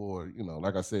do it for,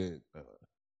 like I said.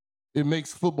 It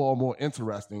makes football more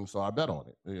interesting, so I bet on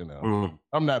it.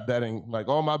 I'm not betting, like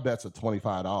all my bets are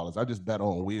 $25. I just bet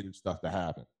on weird stuff to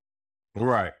happen.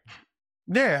 Right.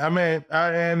 Yeah, I mean,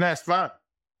 and that's fine.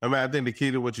 I mean, I think the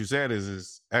key to what you said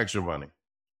is extra money.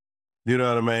 You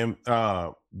know what I mean?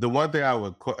 The one thing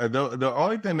the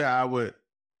only thing that I would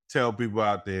tell people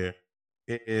out there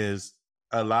is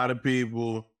a lot of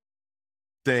people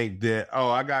think that,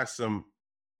 I got some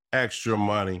extra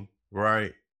money,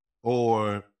 right?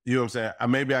 Or, you know what I'm saying?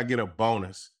 Maybe I get a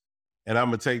bonus and I'm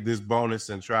going to take this bonus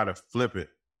and try to flip it.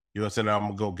 You know what I'm saying? I'm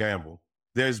going to go gamble.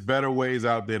 There's better ways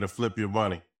out there to flip your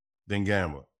money than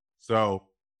gamble. So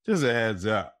just a heads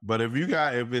up. But if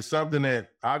it's something that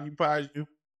occupies you,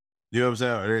 you know what I'm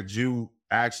saying, that you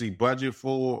actually budget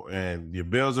for and your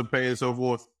bills are paid and so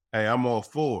forth, hey, I'm all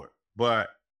for it. But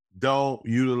don't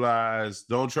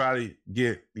try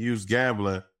to use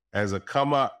gambling as a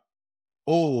come up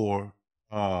or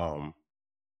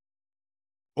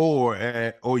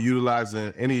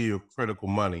utilizing any of your critical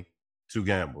money to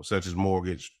gamble, such as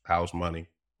mortgage, house money,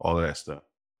 all of that stuff.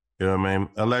 You know what I mean?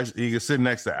 Unless you can sit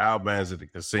next to Albans at the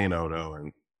casino, though,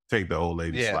 and take the old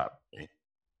lady slot. Yeah,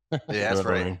 that's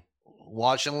right. I mean?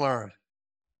 Watch and learn.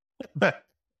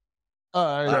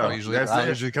 I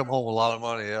usually come home with a lot of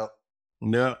money. Yep.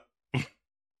 Yep.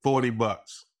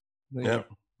 $40. Yep.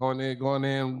 Going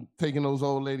there and taking those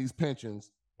old ladies'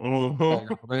 pensions.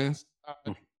 Mm-hmm.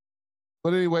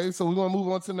 But anyway, so we're going to move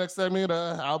on to the next segment.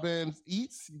 Alban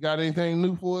Eats. You got anything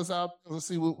new for us out? Let's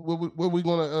see what we're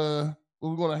going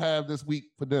to have this week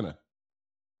for dinner.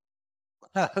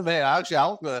 Man, actually, I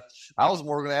was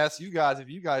more going to ask you guys if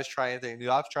you guys try anything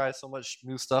new. I've tried so much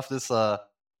new stuff this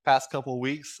past couple of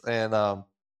weeks, and one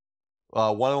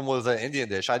of them was an Indian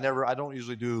dish. I don't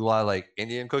usually do a lot of like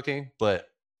Indian cooking, but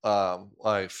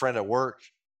a friend at work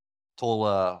told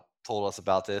us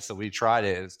about this, and we tried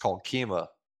it. It's called keema.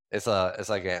 It's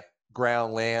like a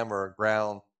ground lamb or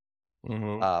ground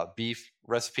beef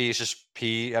recipe. It's just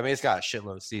pea. I mean, it's got a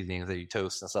shitload of seasonings that you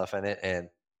toast and stuff in it. And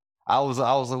I was a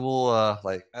little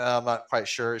I'm not quite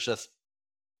sure. It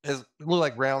looked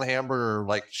like ground hamburger,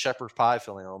 like shepherd's pie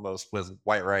filling almost with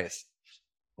white rice.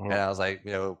 And I was like,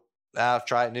 I've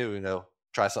tried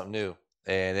try something new,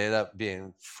 and it ended up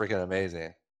being freaking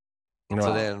amazing.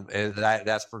 So then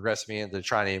that's progressed me into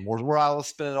trying to eat more. Where I was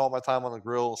spending all my time on the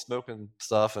grill, smoking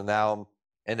stuff, and now I'm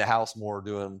in the house more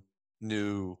doing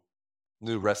new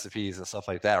recipes and stuff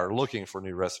like that, or looking for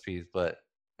new recipes. But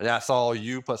and I saw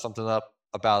you put something up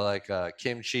about like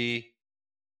kimchi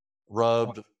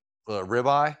rubbed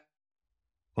ribeye.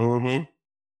 Mm-hmm.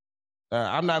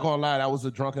 I'm not gonna lie, that was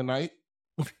a drunken night.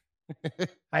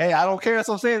 Hey, I don't care. That's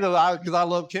what I'm saying though, because I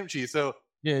love kimchi. So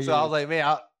Yeah, So I was like,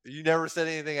 man, you never said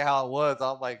anything how it was.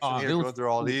 I'm like sitting here going through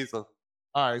all these. All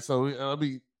right, so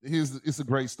it's a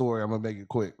great story. I'm gonna make it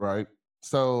quick, right?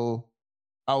 So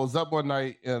I was up one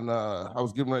night and I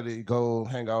was getting ready to go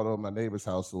hang out at my neighbor's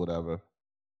house or whatever,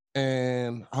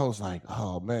 and I was like,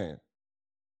 oh man.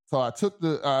 So I took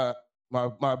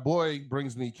my boy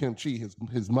brings me kimchi.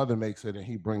 His mother makes it and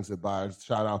he brings it by.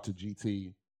 Shout out to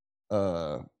GT.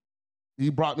 He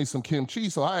brought me some kimchi,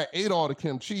 so I ate all the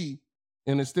kimchi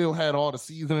and it still had all the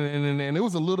seasoning in it, and there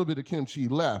was a little bit of kimchi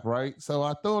left, right? So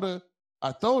I throw the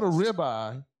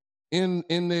ribeye in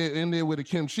there where the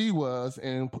kimchi was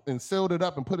and sealed it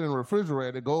up and put it in the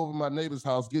refrigerator, go over to my neighbor's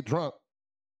house, get drunk,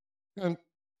 and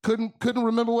couldn't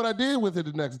remember what I did with it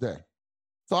the next day.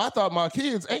 So I thought my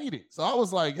kids ate it. So I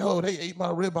was like, yo, they ate my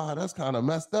ribeye. That's kind of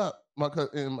messed up.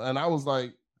 And I was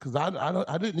like, because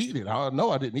I didn't eat it. I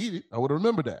know I didn't eat it. I would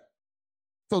remember that.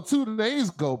 So 2 days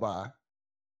go by,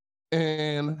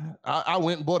 and I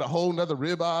went and bought a whole nother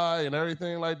ribeye and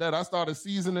everything like that. I started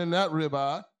seasoning that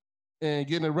ribeye and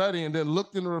getting it ready, and then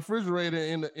looked in the refrigerator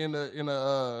it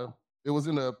was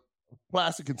in a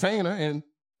plastic container, and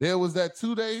there was that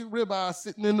 2-day ribeye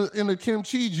sitting in the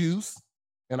kimchi juice,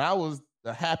 and I was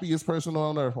the happiest person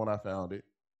on earth when I found it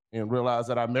and realized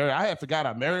that I had forgot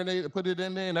I marinated, put it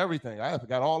in there and everything. I had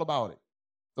forgot all about it.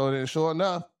 So then, sure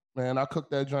enough, man, I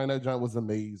cooked that joint. That joint was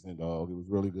amazing, dog. It was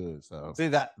really good. So see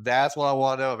that's what I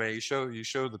want to know, man. You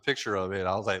showed the picture of it.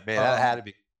 I was like, man, that had to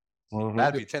be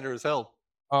that'd be tender as hell.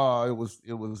 Oh, it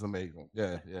was amazing.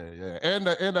 Yeah. And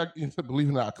I believe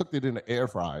it or not, I cooked it in the air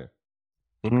fryer.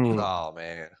 Oh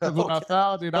man. When I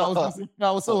found it, I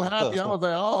was so happy. I was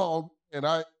like, oh, and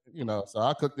so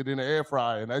I cooked it in the air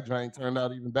fryer, and that joint turned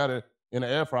out even better in the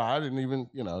air fryer. I didn't even,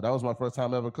 that was my first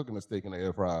time ever cooking a steak in the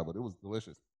air fryer, but it was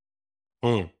delicious.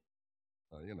 But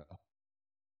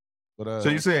so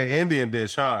you say Indian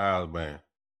dish, huh, Alabama?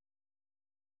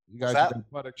 You guys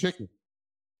get butter chicken.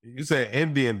 You said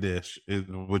Indian dish is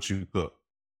what you cook.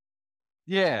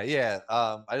 Yeah.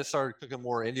 I just started cooking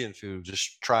more Indian food,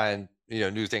 just trying,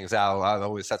 new things out. I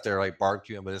always sat there like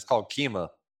barbecuing, but it's called keema,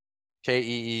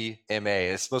 Keema.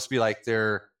 It's supposed to be like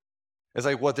it's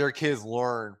like what their kids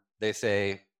learn, they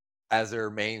say, as their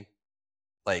main,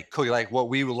 like cooking, like what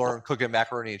we would learn cooking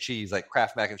macaroni and cheese, like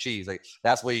Kraft mac and cheese. Like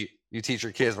that's what you teach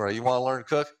your kids, right? You want to learn to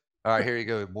cook? All right, here you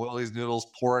go. Boil these noodles,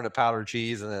 pour in the powdered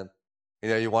cheese, and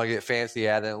then you want to get fancy,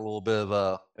 add in a little bit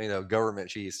of government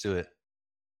cheese to it.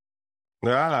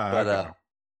 But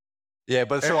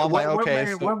so I'm like,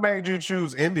 okay. What made you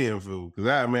choose Indian food? Because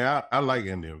I like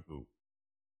Indian food.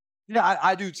 Yeah,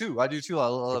 I do too. I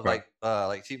love like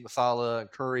tikka masala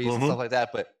and curries and stuff like that.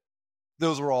 But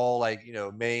those were all like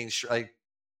main like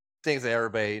things that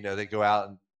everybody they go out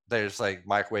and they just like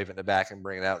microwave it in the back and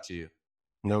bring it out to you.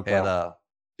 No problem.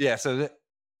 And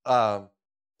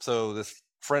so this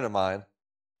friend of mine,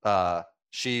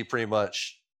 she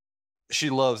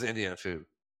loves Indian food,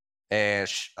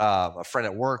 and a friend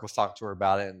at work was talking to her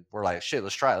about it, and we're like, shit,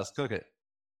 let's try it, let's cook it.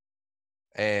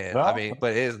 And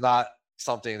but it is not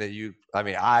something that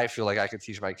I feel like I could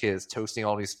teach my kids toasting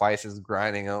all these spices,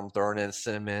 grinding them, throwing in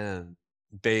cinnamon and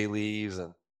bay leaves,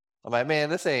 and I'm like, man,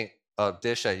 this ain't a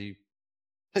dish that you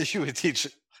would teach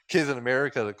kids in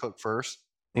America to cook first,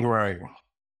 right?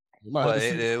 But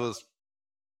it was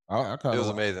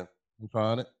amazing. I'm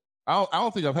trying it. I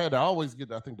don't think I've had that. I always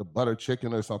get, I think, the butter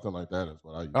chicken or something like that is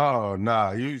what I use. Oh,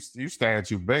 nah. You stand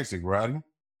too basic, Roddy.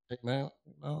 Hey, man.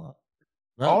 No.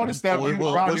 All the stuff,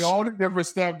 all the different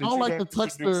stuff that I don't like the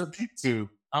texture.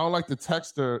 I don't like the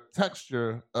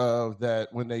texture of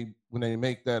that when they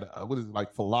make that, what is it,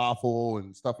 like falafel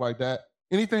and stuff like that.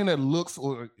 Anything that looks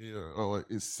or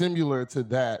is similar to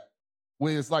that,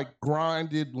 where it's like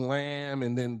grinded lamb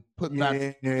and then put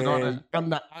back.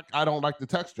 I don't like the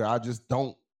texture. I just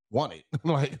don't want it.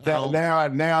 Like now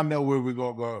I know where we're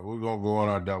gonna go. We're gonna go on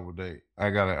our double date.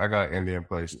 I got an Indian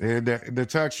place. The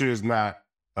texture is not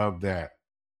of that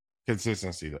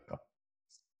consistency though.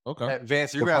 Okay,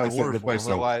 Vance, you're gonna have to order for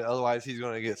him. Otherwise, he's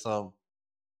gonna get some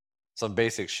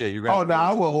basic shit. You're gonna.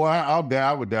 I will.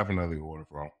 I would definitely order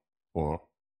for him.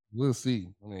 We'll see.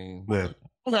 I mean, I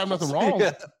don't have nothing wrong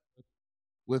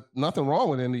with nothing wrong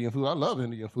with Indian food. I love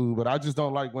Indian food, but I just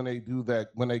don't like when they do that.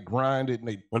 When they grind it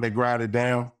and when they grind it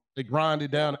down,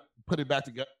 put it back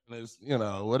together, and it's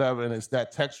whatever, and it's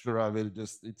that texture of it.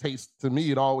 It tastes, to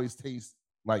me. It always tastes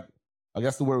like, I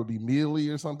guess the word would be mealy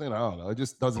or something. I don't know. It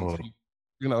just doesn't.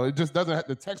 It just doesn't.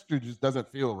 The texture just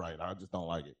doesn't feel right. I just don't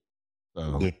like it.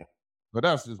 So, but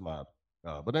that's just my.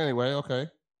 But anyway, okay.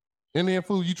 Indian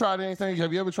food. You tried anything?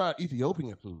 Have you ever tried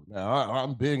Ethiopian food? Now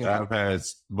I'm big. I've had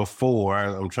before.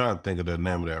 I'm trying to think of the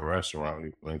name of that restaurant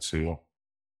we went to.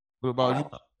 What about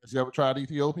you? Has you ever tried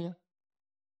Ethiopian?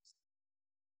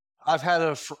 I've had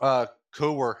a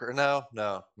coworker. No.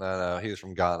 He was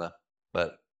from Ghana,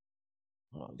 but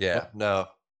yeah, no.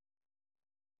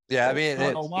 Yeah, I mean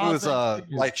it was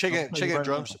like chicken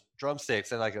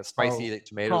drumsticks and like a spicy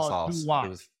tomato sauce.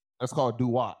 That's called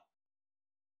duwat.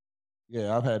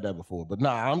 Yeah, I've had that before. But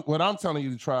what I'm telling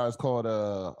you to try is called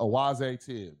awaze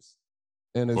tibs.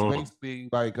 And it's basically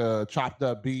like chopped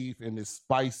up beef, and it's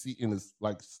spicy, and it's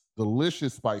like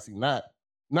delicious spicy. Not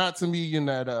to me in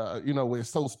that where it's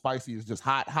so spicy, it's just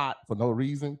hot for no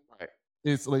reason. Right.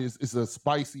 It's a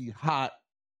spicy hot,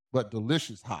 but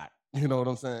delicious hot. You know what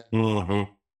I'm saying?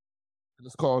 Mm-hmm.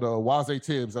 It's called Waze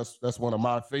Tibs. That's one of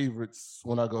my favorites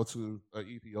when I go to an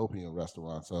Ethiopian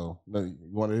restaurant. So you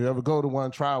want to ever go to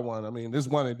one, try one. I mean, there's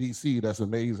one in DC that's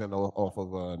amazing off of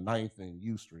 9th and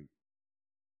U Street.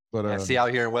 But see,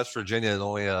 out here in West Virginia, the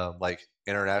only like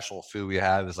international food we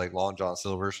have is like Long John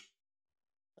Silver's.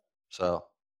 So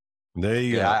there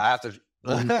you go. I have to.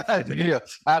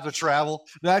 I have to travel.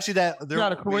 No, actually, you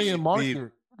got a Korean market.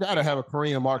 You gotta have a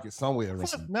Korean market somewhere.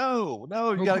 No,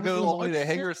 you gotta go all the way to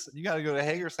Hagerstown. You gotta go to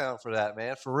Hagerstown for that,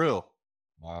 man. For real.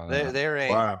 Wow. There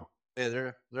ain't. Wow. Yeah,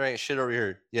 there ain't shit over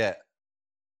here yet.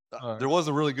 Right. There was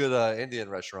a really good Indian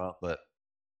restaurant, but.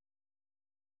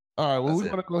 All right. Well, we're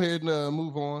gonna go ahead and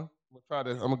move on.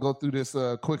 I'm gonna go through this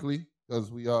quickly because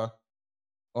we are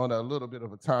on a little bit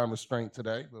of a time restraint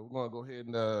today. But we're gonna go ahead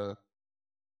and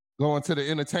go into the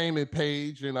entertainment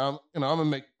page, and I'm gonna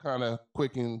make kind of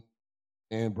quick and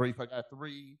brief. I got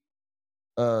 3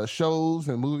 shows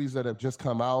and movies that have just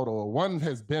come out, or one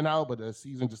has been out, but the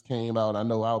season just came out. I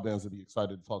know Albans will be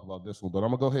excited to talk about this one, but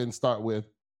I'm gonna go ahead and start with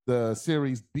the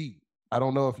series B. I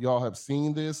don't know if y'all have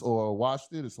seen this or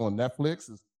watched it. It's on Netflix.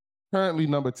 It's currently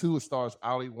number 2. It stars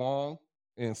Ali Wong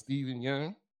and Steven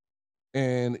Yeun.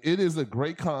 And it is a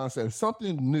great concept.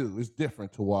 Something new. It's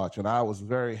different to watch. And I was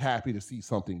very happy to see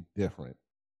something different.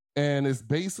 And it's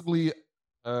basically,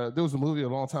 there was a movie a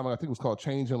long time ago, I think it was called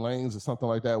Changing Lanes or something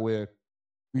like that, where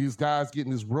these guys get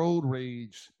in this road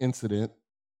rage incident.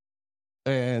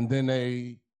 And then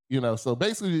they, so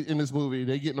basically in this movie,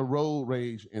 they get in a road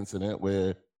rage incident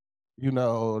where,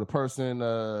 the person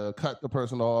cut the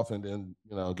person off and then,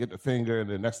 get the finger. And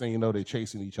the next thing you know, they're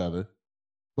chasing each other.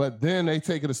 But then they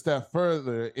take it a step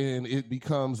further and it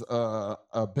becomes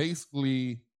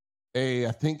basically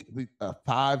I think a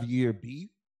 5-year beef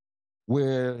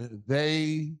where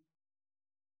they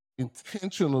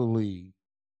intentionally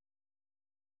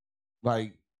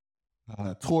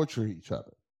torture each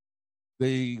other.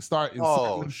 They start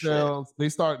inserting themselves. They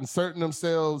start inserting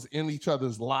themselves in each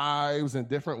other's lives in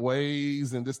different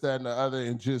ways, and this, that, and the other,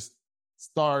 and just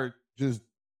start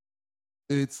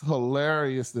it's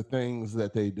hilarious the things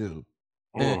that they do.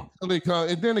 And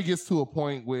then it gets to a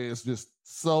point where it's just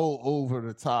so over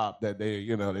the top that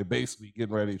they're basically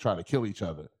getting ready to try to kill each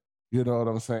other. You know what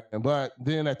I'm saying? But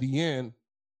then at the end,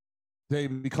 they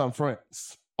become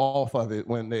friends off of it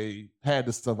when they had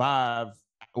to survive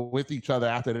with each other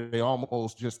after they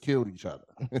almost just killed each other.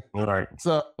 Right.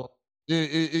 So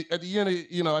at the end,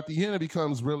 it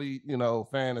becomes really,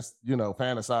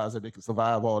 fantasize that they can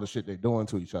survive all the shit they're doing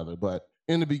to each other. But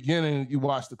in the beginning, you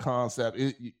watch the concept,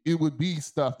 it would be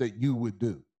stuff that you would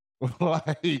do. Got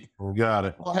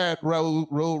it. I had road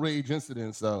rage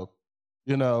incidents, so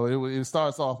it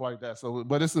starts off like that. So,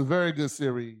 but it's a very good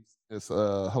series. It's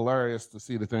hilarious to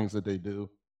see the things that they do.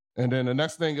 And then the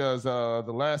next thing is The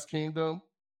Last Kingdom,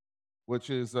 which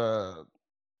is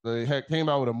they came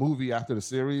out with a movie after the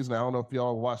series. Now I don't know if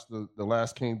y'all watched the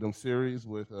Last Kingdom series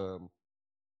with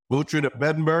Uhtred of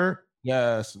Edinburgh.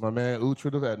 Yes, my man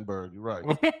Uhtred of Edinburgh. You're right.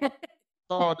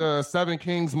 Called 7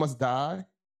 Kings Must Die.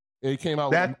 It came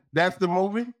out. That's the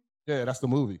movie. Yeah, that's the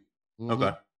movie. Mm-hmm.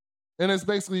 Okay. And it's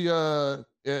basically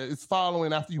it's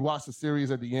following after you watch the series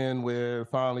at the end, where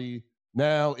finally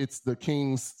now it's the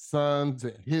king's sons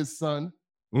and his son.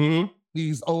 Mm-hmm.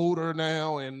 He's older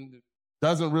now and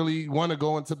doesn't really want to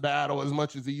go into battle as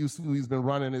much as he used to. He's been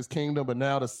running his kingdom, but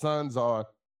now the sons are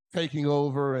taking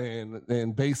over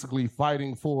and basically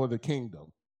fighting for the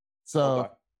kingdom. So,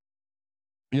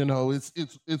 it's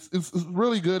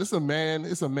really good. It's a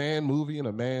man movie and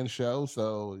a man show.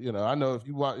 So, I know if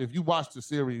you watch the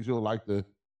series, you'll like the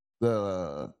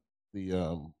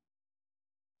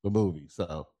movie.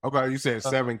 So, okay, you said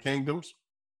 7 Kingdoms.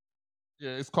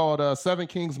 Yeah, it's called 7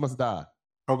 Kings Must Die.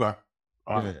 Okay.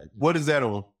 Yeah. What is that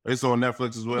on? It's on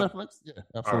Netflix as well. Netflix, yeah,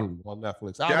 absolutely on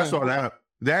Netflix. Yeah, I saw that.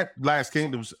 That Last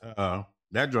Kingdoms,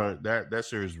 that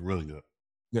series is really good.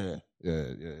 Yeah.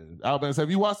 Albans,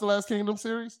 have you watched the Last Kingdom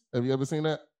series? Have you ever seen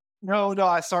that? No,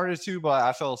 I started to, but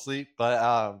I fell asleep.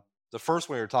 But the first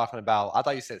one you were talking about, I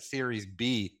thought you said Series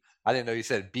B. I didn't know you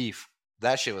said Beef.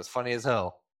 That shit was funny as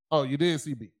hell. Oh, you did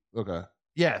see B. Okay.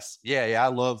 Yes. Yeah. I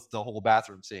love the whole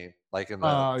bathroom scene, like in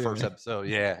the first episode.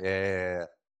 Yeah.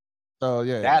 So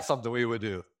yeah, that's something we would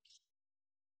do.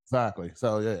 Exactly.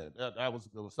 So yeah, that was a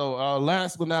good one. So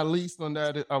last but not least on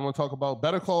that, I'm gonna talk about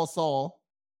Better Call Saul,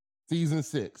 season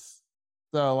 6.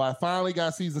 So I finally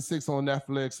got season 6 on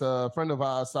Netflix. A friend of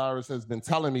ours, Cyrus, has been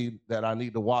telling me that I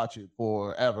need to watch it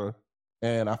forever,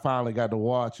 and I finally got to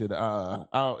watch it.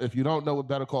 If you don't know what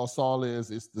Better Call Saul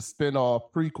is, it's the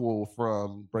spinoff prequel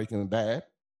from Breaking Bad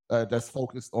that's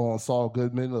focused on Saul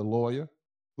Goodman, the lawyer,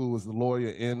 who was the lawyer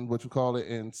in what you call it.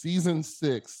 And season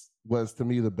 6 was, to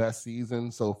me, the best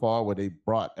season so far, where they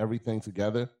brought everything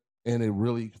together and it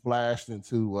really flashed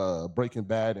into Breaking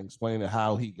Bad and explaining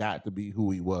how he got to be who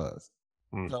he was.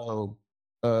 So,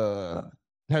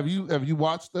 have you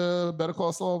watched Better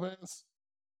Call Saul, Vance?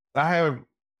 I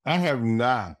have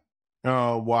not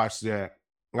watched that.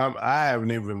 I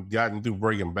haven't even gotten through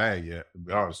Breaking Bad yet, to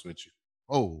be honest with you.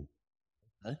 Oh,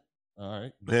 okay. All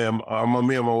right. Yeah,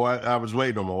 me and my wife, I was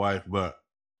waiting on my wife, but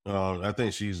I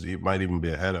think it might even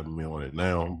be ahead of me on it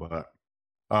now. But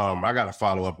I got to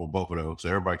follow up on both of those. So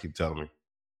everybody keep telling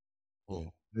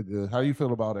me. Yeah. How you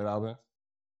feel about it, Alvin?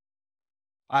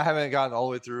 I haven't gotten all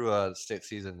the way through the 6th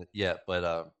season yet,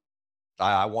 but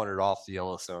I wandered off the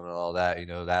Yellowstone and all that. You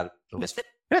know, that was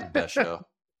the best show.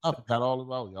 I forgot all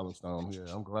about Yellowstone. Yeah,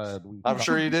 I'm glad. I'm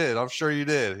sure you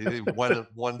did. He did one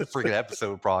freaking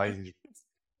episode probably.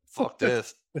 Fuck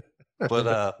this.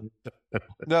 But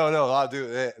no, I'll do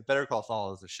it. Better Call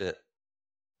Saul is the shit.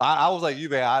 I was like you,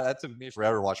 man. That took me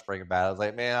forever to watch Breaking Bad. I was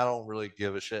like, man, I don't really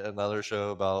give a shit. Another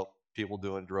show about people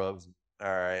doing drugs. All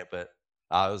right, but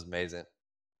it was amazing.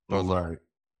 All right.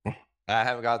 I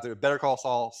haven't got through it. Better Call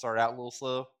Saul started out a little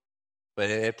slow, but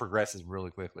it progresses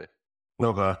really quickly.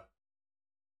 Okay.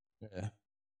 Yeah.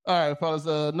 All right, fellas.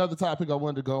 Another topic I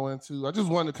wanted to go into. I just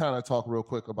wanted to kind of talk real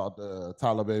quick about the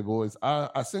Tyler Bay Boys.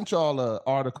 I sent y'all an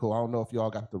article. I don't know if y'all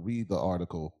got to read the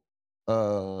article.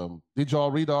 Did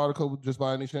y'all read the article just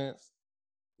by any chance?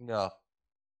 No.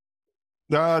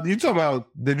 You talking about?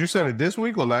 Did you send it this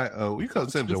week or last? We could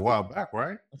have sent it a while back,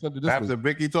 right? I sent it this After week.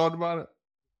 Vicky talked about it.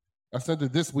 I sent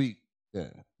it this week.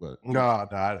 Yeah, but No,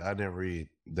 I didn't read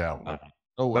that one.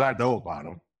 Oh, But I know about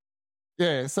them.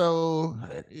 yeah. So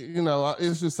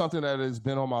it's just something that has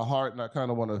been on my heart, and I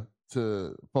kind of want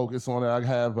to focus on it. I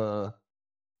have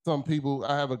some people.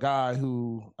 I have a guy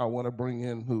who I want to bring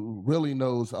in who really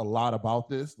knows a lot about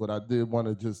this, but I did want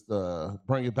to just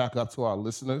bring it back up to our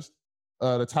listeners.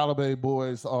 The Tyler Bay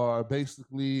Boys are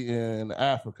basically in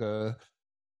Africa.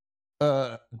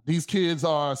 These kids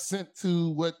are sent to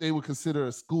what they would consider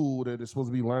a school that is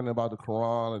supposed to be learning about the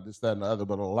Quran and this, that, and the other,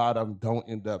 but a lot of them don't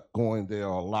end up going there.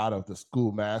 A lot of the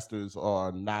schoolmasters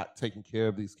are not taking care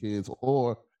of these kids.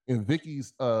 Or in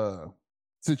Vicky's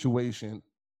situation,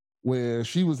 where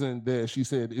she was in there, she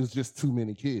said it was just too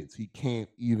many kids. He can't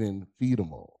even feed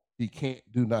them all. He can't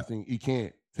do nothing. He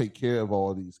can't take care of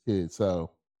all these kids.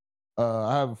 So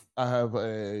I have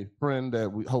a friend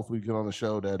that we hopefully get on the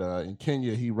show that in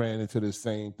Kenya he ran into this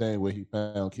same thing where he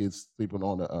found kids sleeping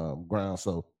on the ground.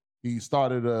 So he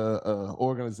started a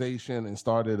organization and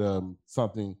started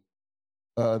something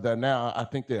that now I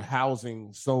think they're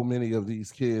housing so many of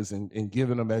these kids and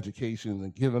giving them education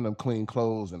and giving them clean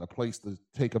clothes and a place to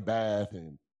take a bath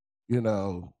and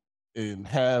and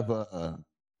have a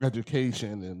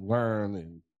education and learn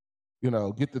and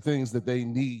get the things that they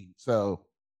need. So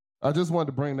I just wanted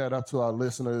to bring that up to our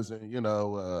listeners, and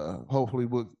hopefully,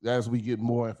 as we get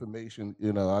more information,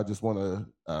 I just want to.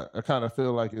 I kind of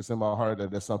feel like it's in my heart that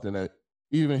there's something that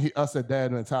even us at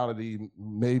Dad Mentality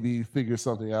maybe figure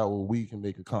something out where we can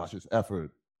make a conscious effort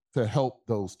to help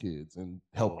those kids and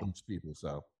help those people.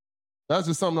 So that's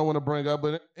just something I want to bring up.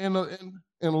 But in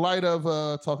light of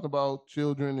talking about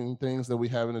children and things that we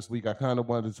have in this week, I kind of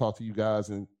wanted to talk to you guys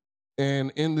and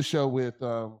in the show with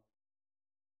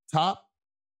top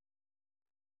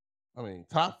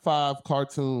 5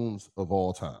 cartoons of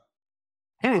all time.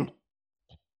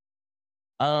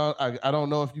 I don't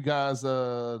know if you guys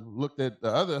looked at the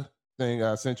other thing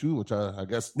I sent you, which I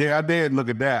guess. Yeah, I did look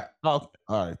at that. Oh,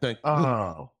 all right. Thank you.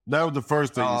 Oh, that was the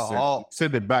first thing you said.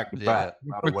 Send it back to back.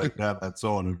 By the way, that's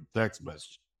on the text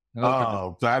message.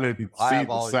 Oh, so I didn't see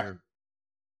the second.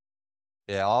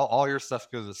 All your stuff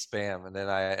goes to spam, and then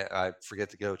I forget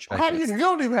to go check. You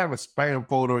don't even have a spam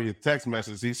folder on your text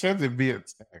message. He sends it via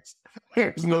text.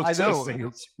 There's no such thing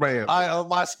as spam.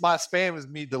 My spam is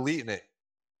me deleting it.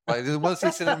 Like, what's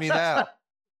he sending me now?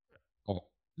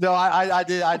 No, I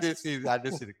did see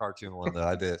the cartoon one though.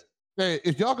 I did. Hey,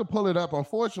 if y'all could pull it up,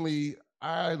 unfortunately,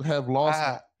 I have lost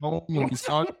my phone when we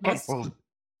started this.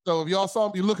 So if y'all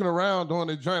saw me looking around during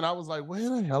the joint, I was like, where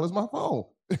the hell is my phone?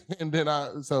 And then I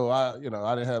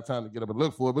didn't have time to get up and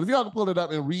look for it. But if y'all can pull it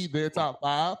up and read their top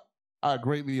 5, I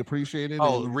greatly appreciate it.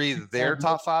 Oh, And read their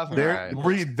top 5?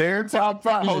 Read their top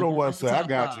 5. Hold on one second. I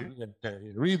got you. Yeah.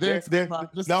 Read their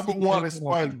top 5. Number 1 is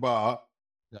SpongeBob.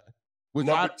 Which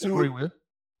Number I two- agree with.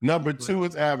 Number 2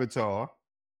 is Avatar.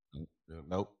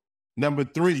 Nope. Number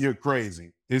 3, you're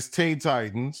crazy. It's Teen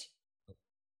Titans.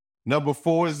 Number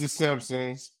 4 is The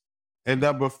Simpsons. And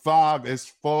number 5 is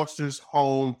Foster's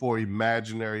Home for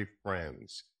Imaginary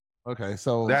Friends. Okay,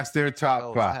 so That's their top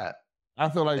Oh, 5. that. I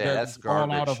feel like Yeah, that's that's all out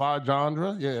garbage. of our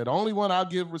genre. Yeah, the only one I'll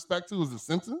give respect to is The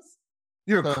Simpsons.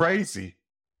 You're So- crazy.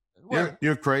 Well,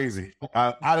 You're crazy.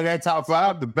 Out of that top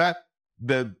 5,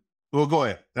 well, go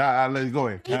ahead. I'll let you go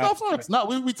ahead. you go first. No,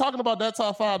 we talking about that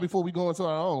top 5 before we go into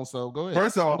our own. So go ahead.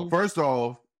 First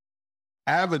off,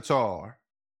 Avatar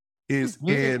is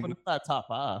in. That top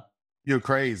 5. You're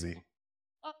crazy.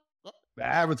 The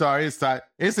Avatar is tight.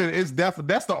 It's definitely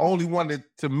that's the only one that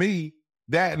to me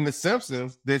that and The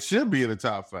Simpsons that should be in the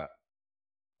top 5.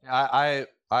 I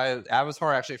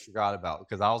Avatar I actually forgot about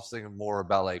because I was thinking more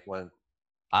about like when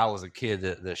I was a kid,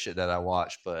 the shit that I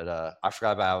watched, but I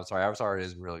forgot about Avatar. Avatar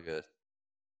is really good.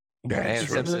 And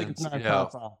Simpsons, Not you know,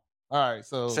 top 5. All right,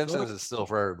 so Simpsons is still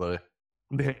for everybody.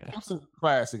 Simpsons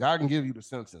classic. I can give you The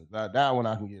Simpsons. That one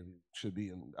I can give you should be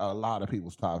in a lot of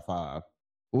people's top 5.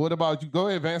 What about you? Go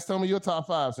ahead, Vance. Tell me your top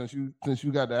 5 since you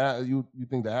got you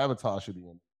think the Avatar should be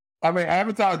in. I mean,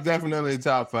 Avatar is definitely in the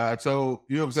top 5. So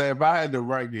you know what I'm saying? If I had to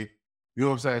rank it, you know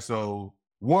what I'm saying? So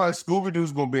one, Scooby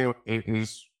Doo's gonna be in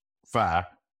is 5.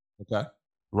 Okay.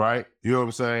 Right? You know what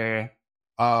I'm saying?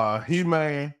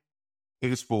 He-Man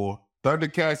is 4.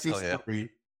 Thundercats is Oh, yeah. 3.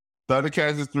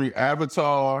 Thundercats is 3.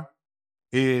 Avatar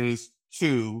is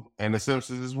 2. And The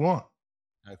Simpsons is 1. All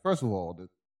right, first of all,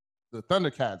 the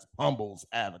Thundercats bumbles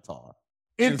Avatar.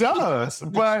 It does,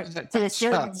 but to a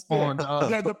certain Shots point,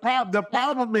 the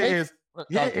problem is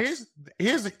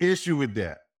here's the issue with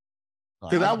that.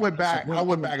 Because I went back and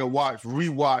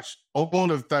rewatched on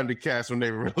the Thundercats when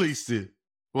they released it.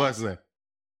 Wasn't it?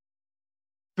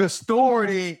 The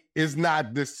story is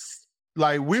not this.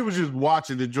 Like we were just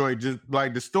watching the joint, just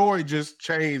like the story just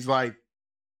changed like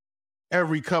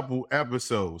every couple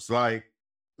episodes. Like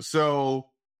so,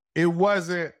 it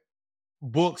wasn't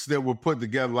books that were put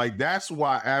together. Like that's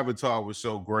why Avatar was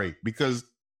so great because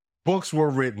books were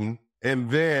written and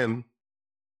then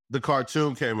the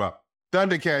cartoon came up.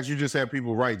 Thundercats, you just have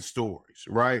people writing stories,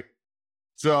 right?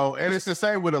 So, and it's the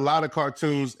same with a lot of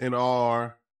cartoons in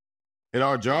our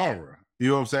genre. You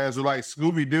know what I'm saying? So, like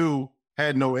Scooby Doo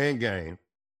had no end game.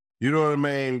 You know what I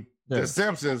mean? Yeah. The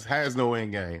Simpsons has no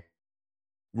end game,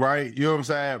 right? You know what I'm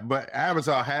saying? But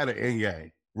Avatar had an end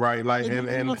game, right? Like, They didn't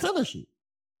even and finish it.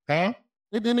 huh?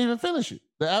 They didn't even finish it.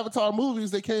 The Avatar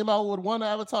movies, they came out with one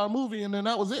Avatar movie, and then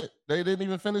that was it. They didn't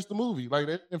even finish the movie. Like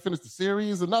they didn't finish the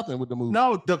series or nothing with the movie.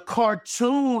 No, the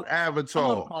cartoon I love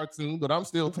Avatar. cartoon, but I'm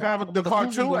still The movie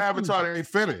cartoon was Avatar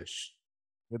finished.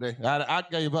 they finished. I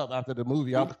gave up after the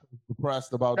movie. I was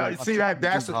depressed about No, that. see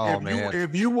that's Oh, man.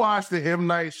 if you watch the M.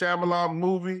 Night Shyamalan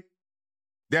movie,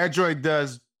 that joint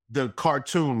does the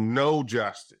cartoon no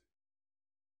justice.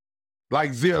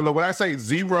 Like zero. When I say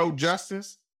zero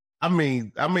justice, I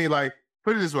mean like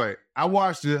put it this way. I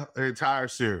watched the entire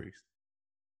series,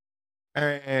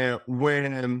 and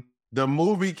when the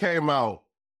movie came out,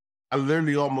 I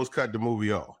literally almost cut the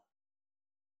movie off.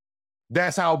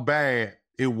 That's how bad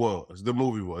it was. The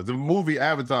movie was. The movie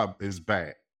Avatar is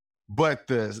bad. But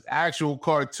the actual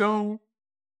cartoon,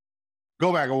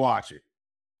 go back and watch it.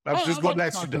 I'm just gonna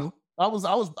let you know. I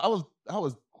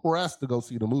was pressed to go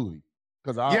see the movie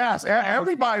because Yes,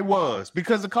 everybody was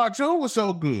because the cartoon was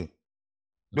so good.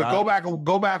 But go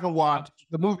back and watch.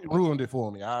 the movie ruined it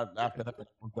for me. After that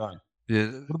was done. Yeah,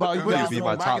 What about you it would guys? be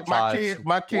my top five.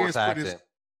 My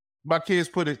kids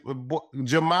put it.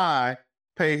 Jamai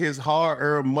paid his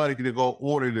hard-earned money to go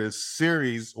order the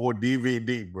series or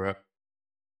DVD, bro.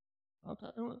 Okay.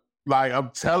 Like I'm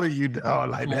telling you,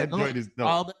 dog, like that joint is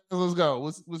dope. Let's go.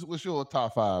 What's your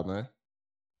top 5, man?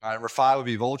 All right, number 5 would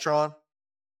be Voltron,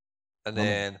 and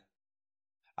then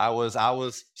I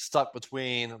was stuck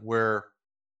between where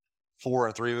 4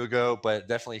 and 3 would go, but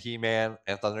definitely He-Man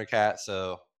and Thundercat.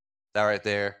 So that right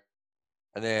there,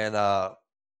 and then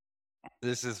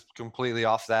this is completely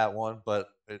off that one, but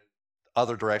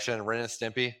other direction. Ren and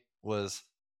Stimpy was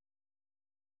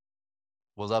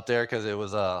up there because it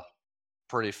was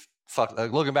pretty fucked.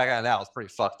 Looking back at it now, it's pretty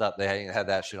fucked up. They hadn't had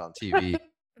that shit on TV.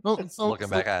 Looking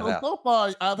back at it now. So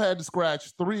far, I've had to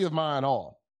scratch 3 of mine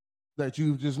off. that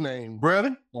you've just named.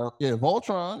 Brother? Yeah,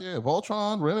 Voltron. Yeah,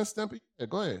 Voltron, Ren and Stimpy. Yeah,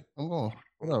 go ahead. I'm going.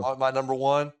 What else? My number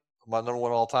one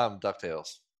all time,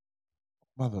 DuckTales.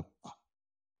 Mother.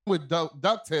 With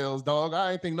DuckTales, dog.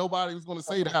 I didn't think nobody was going to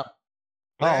say that.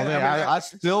 Oh Man, man, I mean, I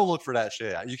still look for that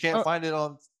shit. You can't find it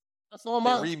on. That's on They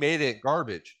my. remade it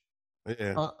garbage.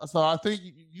 Yeah. So I think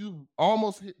you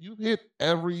almost hit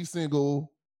every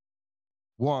single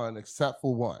one except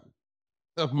for one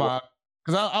of my.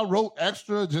 Because I wrote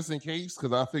extra just in case,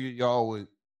 because I figured y'all would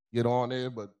get on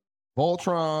there. But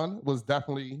Voltron was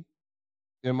definitely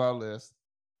in my list.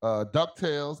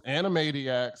 DuckTales,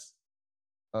 Animaniacs,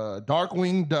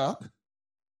 Darkwing Duck,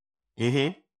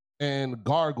 and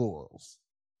Gargoyles.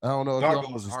 I don't know if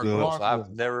Gargoyles is good. I've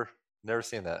never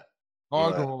seen that.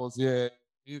 Gargoyles, yeah.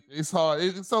 It's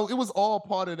hard. So it was all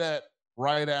part of that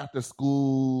right after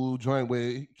school joint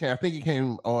where I think it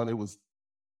came on. It was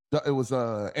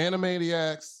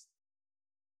Animaniacs,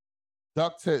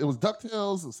 DuckTales. It was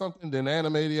DuckTales or something, then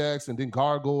Animaniacs, and then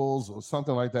Gargoyles or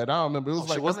something like that. I don't remember. It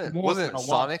was wasn't it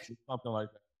Sonic? Something like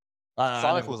that.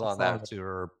 Sonic was on that too,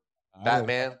 or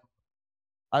Batman.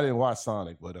 I didn't watch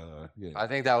Sonic, but yeah. I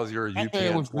think that was your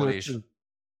Batman was good 20. too.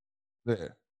 Yeah.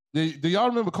 Do y'all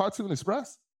remember Cartoon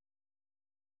Express?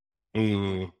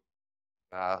 I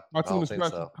Cartoon don't think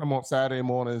Express so. come on Saturday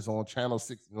mornings on Channel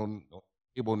 6 on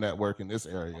cable network in this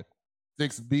area.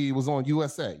 6B was on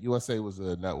USA. USA was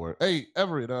a network. Hey,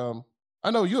 Everett, I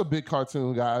know you're a big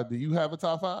cartoon guy. Do you have a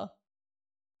top 5?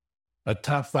 A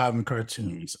top 5 in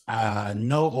cartoons.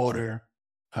 No order.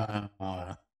 The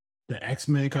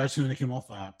X-Men cartoon that came on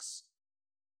Fox.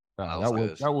 That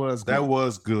was That was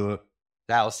was good.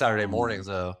 That was Saturday mornings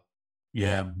though.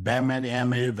 Yeah, Batman the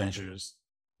Animated Adventures.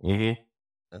 Right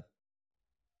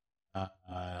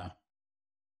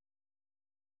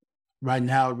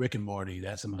now, Rick and Morty.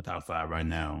 That's in my top 5 right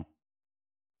now.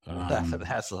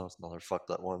 That's another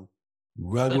fucked up one.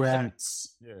 Rugrats.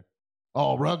 Yeah.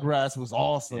 Oh, Rugrats was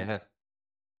awesome.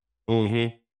 Yeah.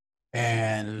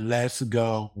 And let's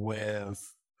go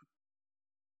with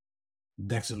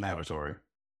Dexter Laboratory.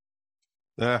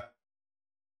 Yeah.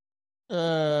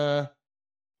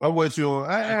 I'm with you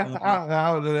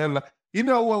on. You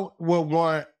know what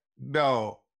one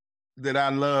that I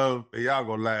love, and y'all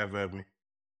gonna laugh at me.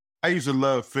 I used to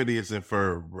love Phineas and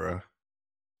Ferb, bro.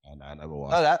 I never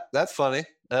watched. Oh, that's funny.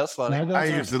 That's funny. I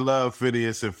used to love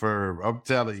Phineas and Ferb. I'm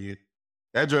telling you,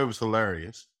 that joke was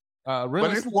hilarious. Really?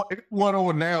 But it's one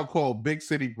on now called Big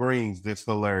City Greens that's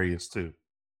hilarious too.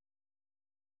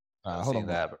 I've hold seen on.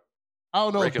 that. I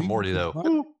don't know. Rick and Morty though.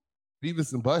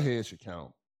 Beavis and Butthead should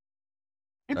count.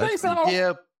 You think so?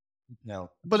 Yeah, No,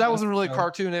 but that wasn't really a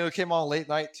cartoon. It came on late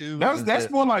night too. That's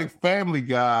more like Family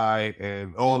Guy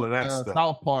and all of that stuff.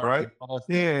 South Park, right?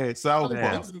 Yeah, South Park.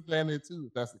 Park. I was in there too,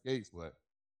 if that's the case. But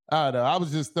I don't know. I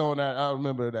was just throwing that. I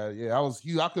remember that. Yeah,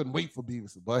 I couldn't wait for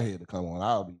Beavis and Butthead to come on.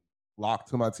 I'll be locked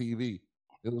to my TV.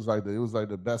 It was like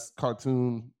the best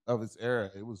cartoon of its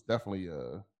era. It was definitely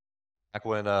back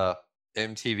when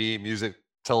MTV Music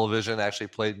Television actually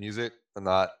played music and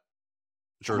not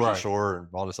Jersey Shore and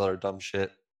all this other dumb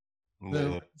shit.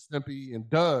 Yeah. Stimpy and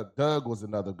Doug. Doug was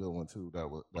another good one too. That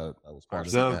was part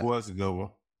of Doug was a good one.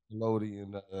 Melody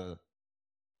and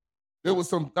there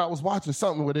was I was watching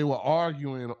something where they were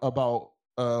arguing about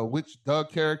which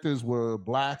Doug characters were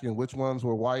black and which ones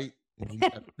were white. And you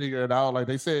had to figure it out. Like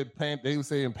they were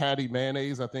saying Patty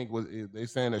Mayonnaise, I think they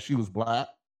saying that she was black.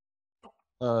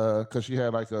 Because she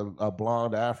had like a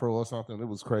blonde afro or something. It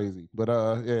was crazy. But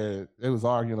yeah, they was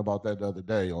arguing about that the other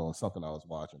day on something I was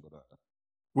watching. But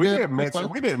we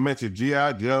didn't mention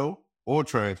G.I. Joe or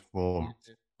Transformers.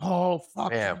 Oh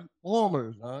fuck, Damn.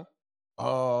 Transformers, huh?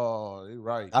 Oh, you're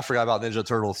right. I forgot about Ninja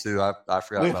Turtles too. I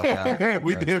forgot about that.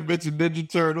 We did mention Ninja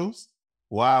Turtles.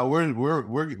 Wow, we're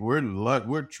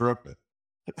tripping.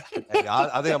 Hey,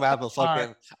 I think I'm gonna have a fucking.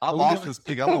 Right. I'm off this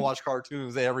pig. I'm gonna watch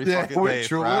cartoons every fucking day.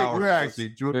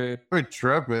 We're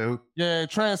tripping. Yeah,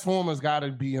 Transformers got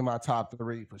to be in my top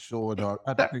 3 for sure, dog.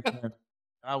 I think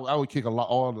I would kick a lot.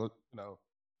 All the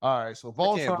All right, so I can't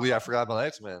Voltron. believe I forgot about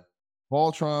X-Men.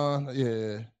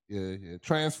 Voltron, yeah.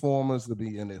 Transformers to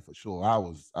be in there for sure. I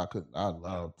loved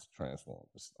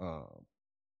Transformers.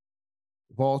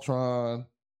 Voltron,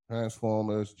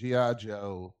 Transformers, G.I.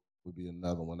 Joe would be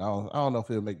another one. I don't know if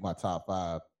it'll make my top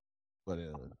 5, but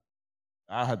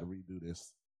I had to redo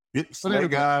this.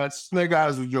 Snake Eyes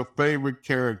was your favorite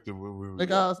character.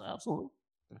 Snake Eyes, absolutely.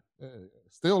 Yeah.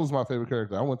 Still is my favorite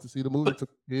character. I went to see the movie, took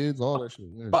the kids, all that shit.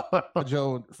 Yeah.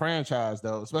 Joe franchise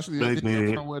though, especially with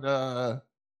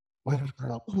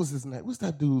what was his name? What's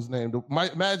that dude's name? The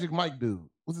Magic Mike dude.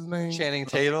 What's his name? Channing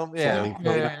Tatum. Yeah. Channing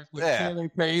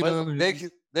Tatum.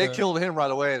 But They killed him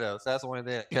right away though. So that's the only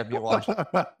thing that kept me watching.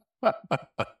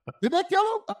 Did they kill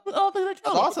him? I don't think they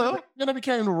killed him. Also, Then it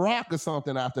became The Rock or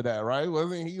something after that, right?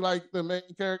 Wasn't he like the main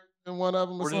character in one of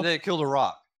them? or did they kill the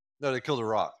Rock? No, they killed the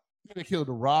Rock. They killed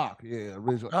The Rock, yeah,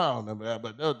 originally. I don't remember that,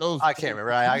 but those I can't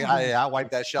remember. I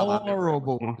wiped that shit out.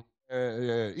 horrible.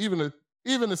 Yeah.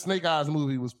 Even the Snake Eyes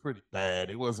movie was pretty bad.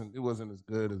 It wasn't as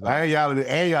good as Y'all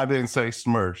didn't say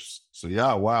Smurfs, so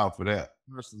y'all wild for that.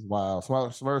 Smurfs is wild.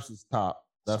 Smurfs is top.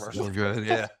 That's Smurfs was good.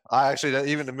 Yeah,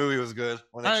 even the movie was good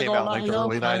when it came out in like the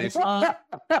early '90s. I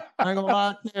ain't gonna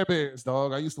lie, Care Bears,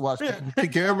 dog. I used to watch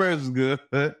Care Bears is good.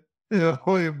 But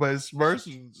Smurfs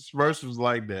was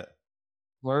like that.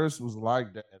 Smurfs was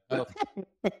like that.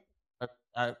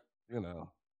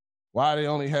 Why they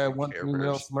only had one Care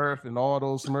female Bears. Smurf and all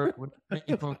those Smurfs with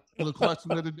the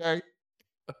question of the day.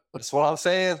 That's what I'm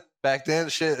saying. Back then,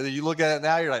 shit. You look at it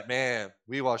now, you're like, man,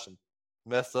 we watched some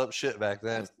messed up shit back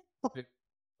then.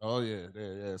 Oh yeah.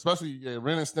 Especially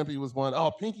Ren and Stimpy was one.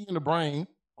 Oh, Pinky and the Brain.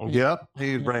 Yep.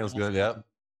 His brain was good. Yep.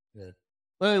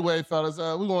 But anyway, fellas,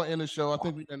 we're gonna end the show. I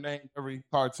think we can name every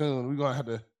cartoon. We're gonna have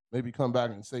to maybe come back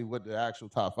and say what the actual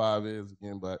top 5 is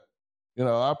again. But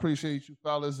I appreciate you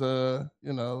fellas.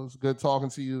 It's good talking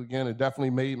to you again. It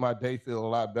definitely made my day feel a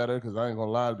lot better because I ain't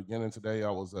gonna lie, at the beginning today I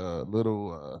was a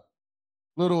little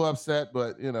upset,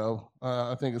 but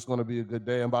I think it's gonna be a good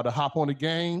day. I'm about to hop on the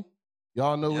game.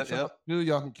 Y'all know what y'all do.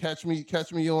 Y'all can catch me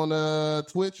on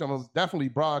Twitch. I'm gonna definitely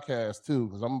broadcast too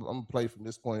because I'm gonna play from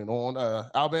this point on.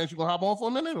 Albans, you gonna hop on for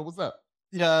a minute or what's up?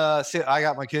 Yeah. See, I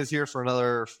got my kids here for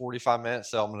another 45 minutes,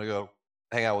 so I'm gonna go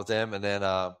hang out with them, and then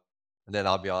I'll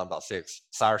be on about 6.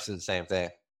 Cyrus is the same thing.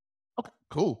 Okay,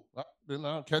 cool. Then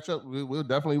I'll catch up. We'll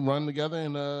definitely run together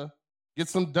and get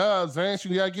some dubs. Vance,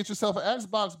 you gotta get yourself an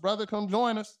Xbox, brother. Come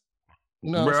join us.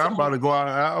 Bro, I'm about to go out.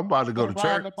 I'm about to go to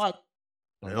church.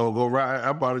 I'm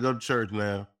about to go to church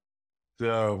now.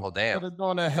 So, Oh damn. Instead of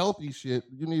doing that healthy shit,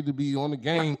 you need to be on the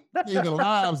game, saving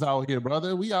lives out here,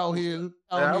 brother. We out here.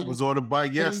 I was on the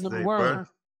bike yesterday, bro.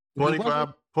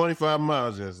 25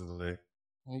 miles yesterday.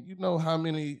 And you know how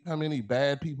many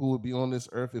bad people would be on this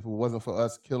earth if it wasn't for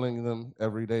us killing them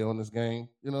every day on this game.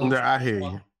 I hear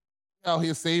you. Out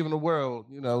here saving the world,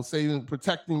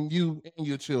 protecting you and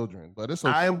your children. But it's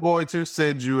okay. I am going to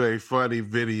send you a funny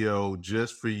video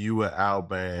just for you and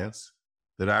Albans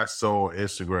that I saw on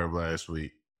Instagram last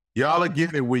week. Y'all are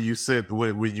getting it when you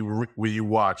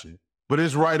watch it, but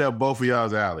it's right up both of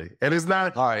y'all's alley, and it's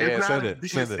not. All right, send it.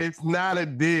 It's not a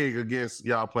dig against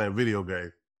y'all playing video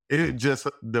games. It just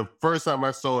the first time I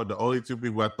saw it, the only 2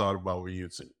 people I thought about were you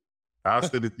two. I'll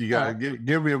send it to you guys.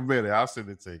 Give me a minute. I'll send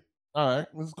it to you. All right,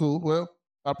 that's cool. Well,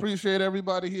 I appreciate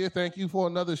everybody here. Thank you for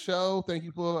another show. Thank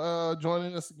you for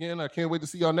joining us again. I can't wait to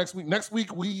see y'all next week. Next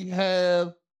week we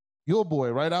have your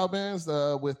boy, right, Albans,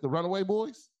 with the Runaway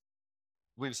Boys.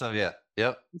 So yeah.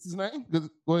 Yep. What's his name?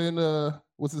 Go ahead.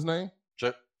 What's his name?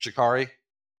 Shikari.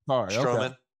 All right. Strowman.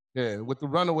 Okay. Yeah, with the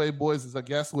Runaway Boys as a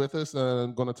guest with us.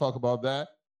 I'm going to talk about that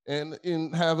and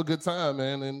have a good time,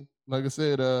 man. And like I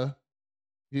said,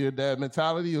 here, Dad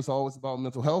Mentality is always about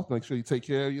mental health. Make sure you take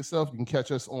care of yourself. You can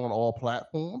catch us on all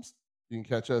platforms. You can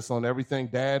catch us on everything,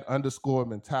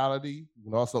 Dad_Mentality. You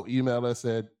can also email us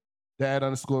at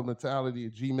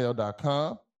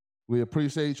dad_mentality@gmail.com. We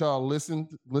appreciate y'all listening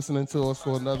to us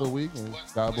for another week. And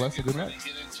God bless and good night.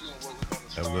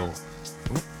 Have a good one.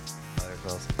 All right,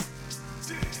 fellas.